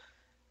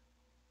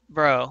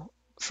 bro,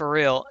 for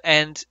real.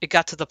 And it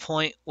got to the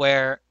point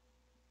where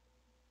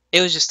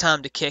it was just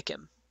time to kick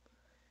him.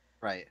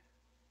 Right.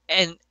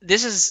 And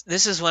this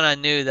is when I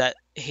knew that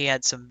he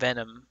had some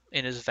venom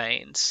in his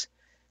veins,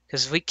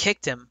 because we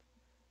kicked him,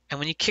 and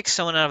when you kick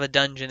someone out of a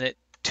dungeon at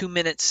 2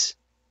 minutes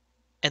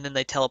and then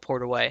they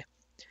teleport away,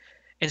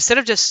 instead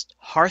of just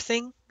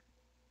hearthing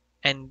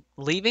and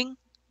leaving,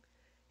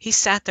 he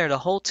sat there the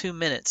whole 2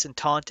 minutes and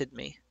taunted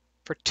me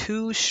for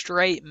 2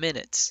 straight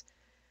minutes.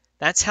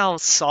 That's how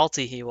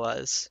salty he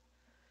was.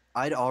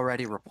 I'd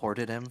already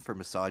reported him for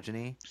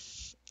misogyny,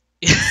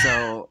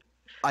 so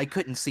I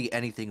couldn't see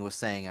anything he was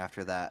saying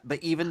after that.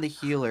 But even the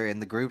healer in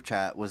the group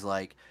chat was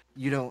like,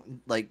 you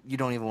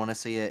don't even want to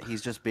see it.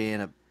 He's just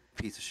being a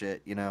piece of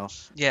shit, you know."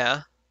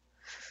 Yeah.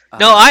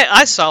 No, Uh,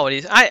 I saw what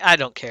I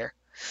don't care.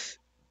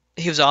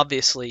 He was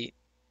obviously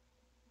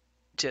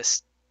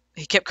just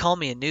he kept calling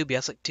me a newbie. I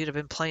was like, dude, I've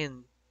been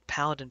playing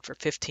Paladin for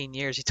 15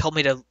 years. He told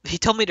me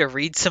to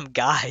read some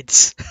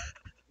guides.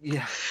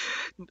 yeah.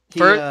 He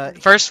First,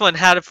 first one,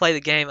 how to play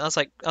the game. I was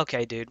like,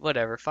 okay, dude,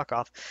 whatever, fuck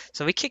off.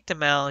 So we kicked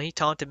him out. He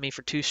taunted me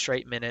for 2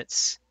 straight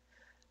minutes.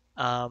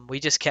 We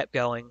just kept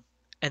going,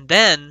 and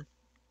then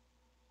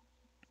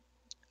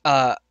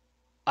uh,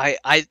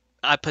 I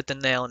put the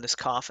nail in his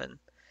coffin.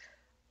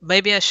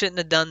 Maybe I shouldn't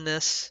have done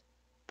this,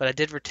 but I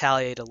did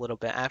retaliate a little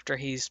bit after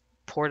he's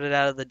poured it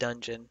out of the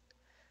dungeon.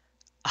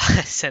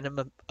 I sent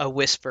him a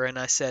whisper and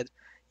I said,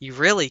 "You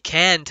really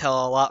can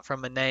tell a lot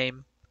from a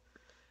name."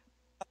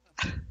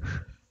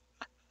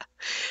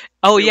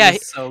 Oh it yeah,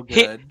 was so he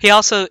good. he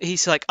also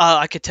he's like, "Oh,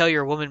 I could tell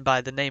you're a woman by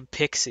the name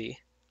Pixie."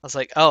 I was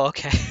like, "Oh,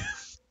 okay."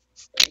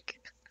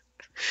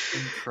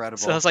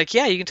 So I Incredible. was like,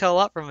 "Yeah, you can tell a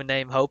lot from a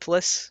name,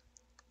 Hopeless."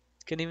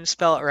 Couldn't even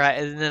spell it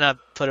right, and then I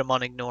put him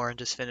on ignore and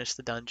just finished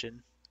the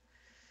dungeon.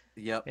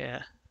 Yep.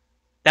 Yeah,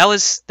 that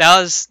was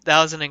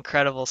an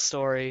incredible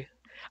story.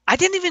 I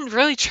didn't even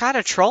really try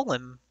to troll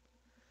him.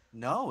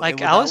 No,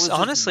 Like I that was was just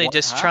honestly what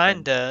just trying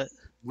happened. to,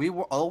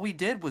 All we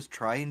did was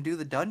try and do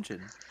the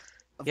dungeon.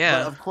 But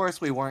yeah, of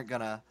course we weren't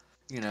gonna,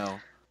 you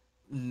know,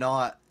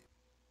 not,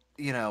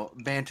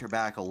 banter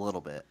back a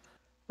little bit.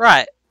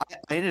 right.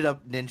 I ended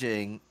up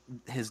ninjaing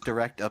his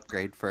direct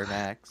upgrade for an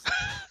axe.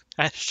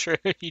 That's true.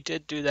 You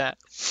did do that.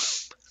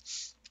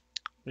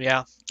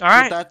 Yeah. All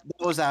But right. that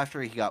was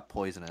after he got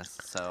poisonous.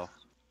 So,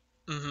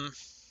 Mm-hmm.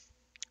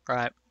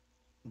 Right.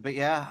 but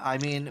yeah, I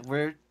mean,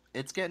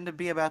 it's getting to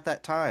be about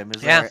that time.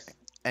 Is Yeah. there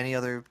any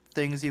other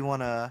things you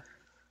want to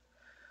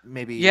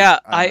maybe Yeah.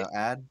 I don't know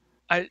add?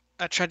 I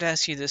tried to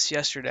ask you this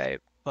yesterday,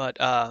 but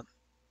I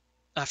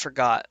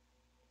forgot.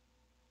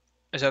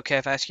 Is it okay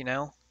if I ask you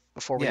now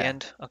before we Yeah.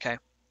 end? Okay.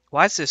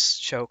 Why is this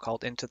show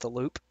called Into the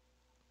Loop?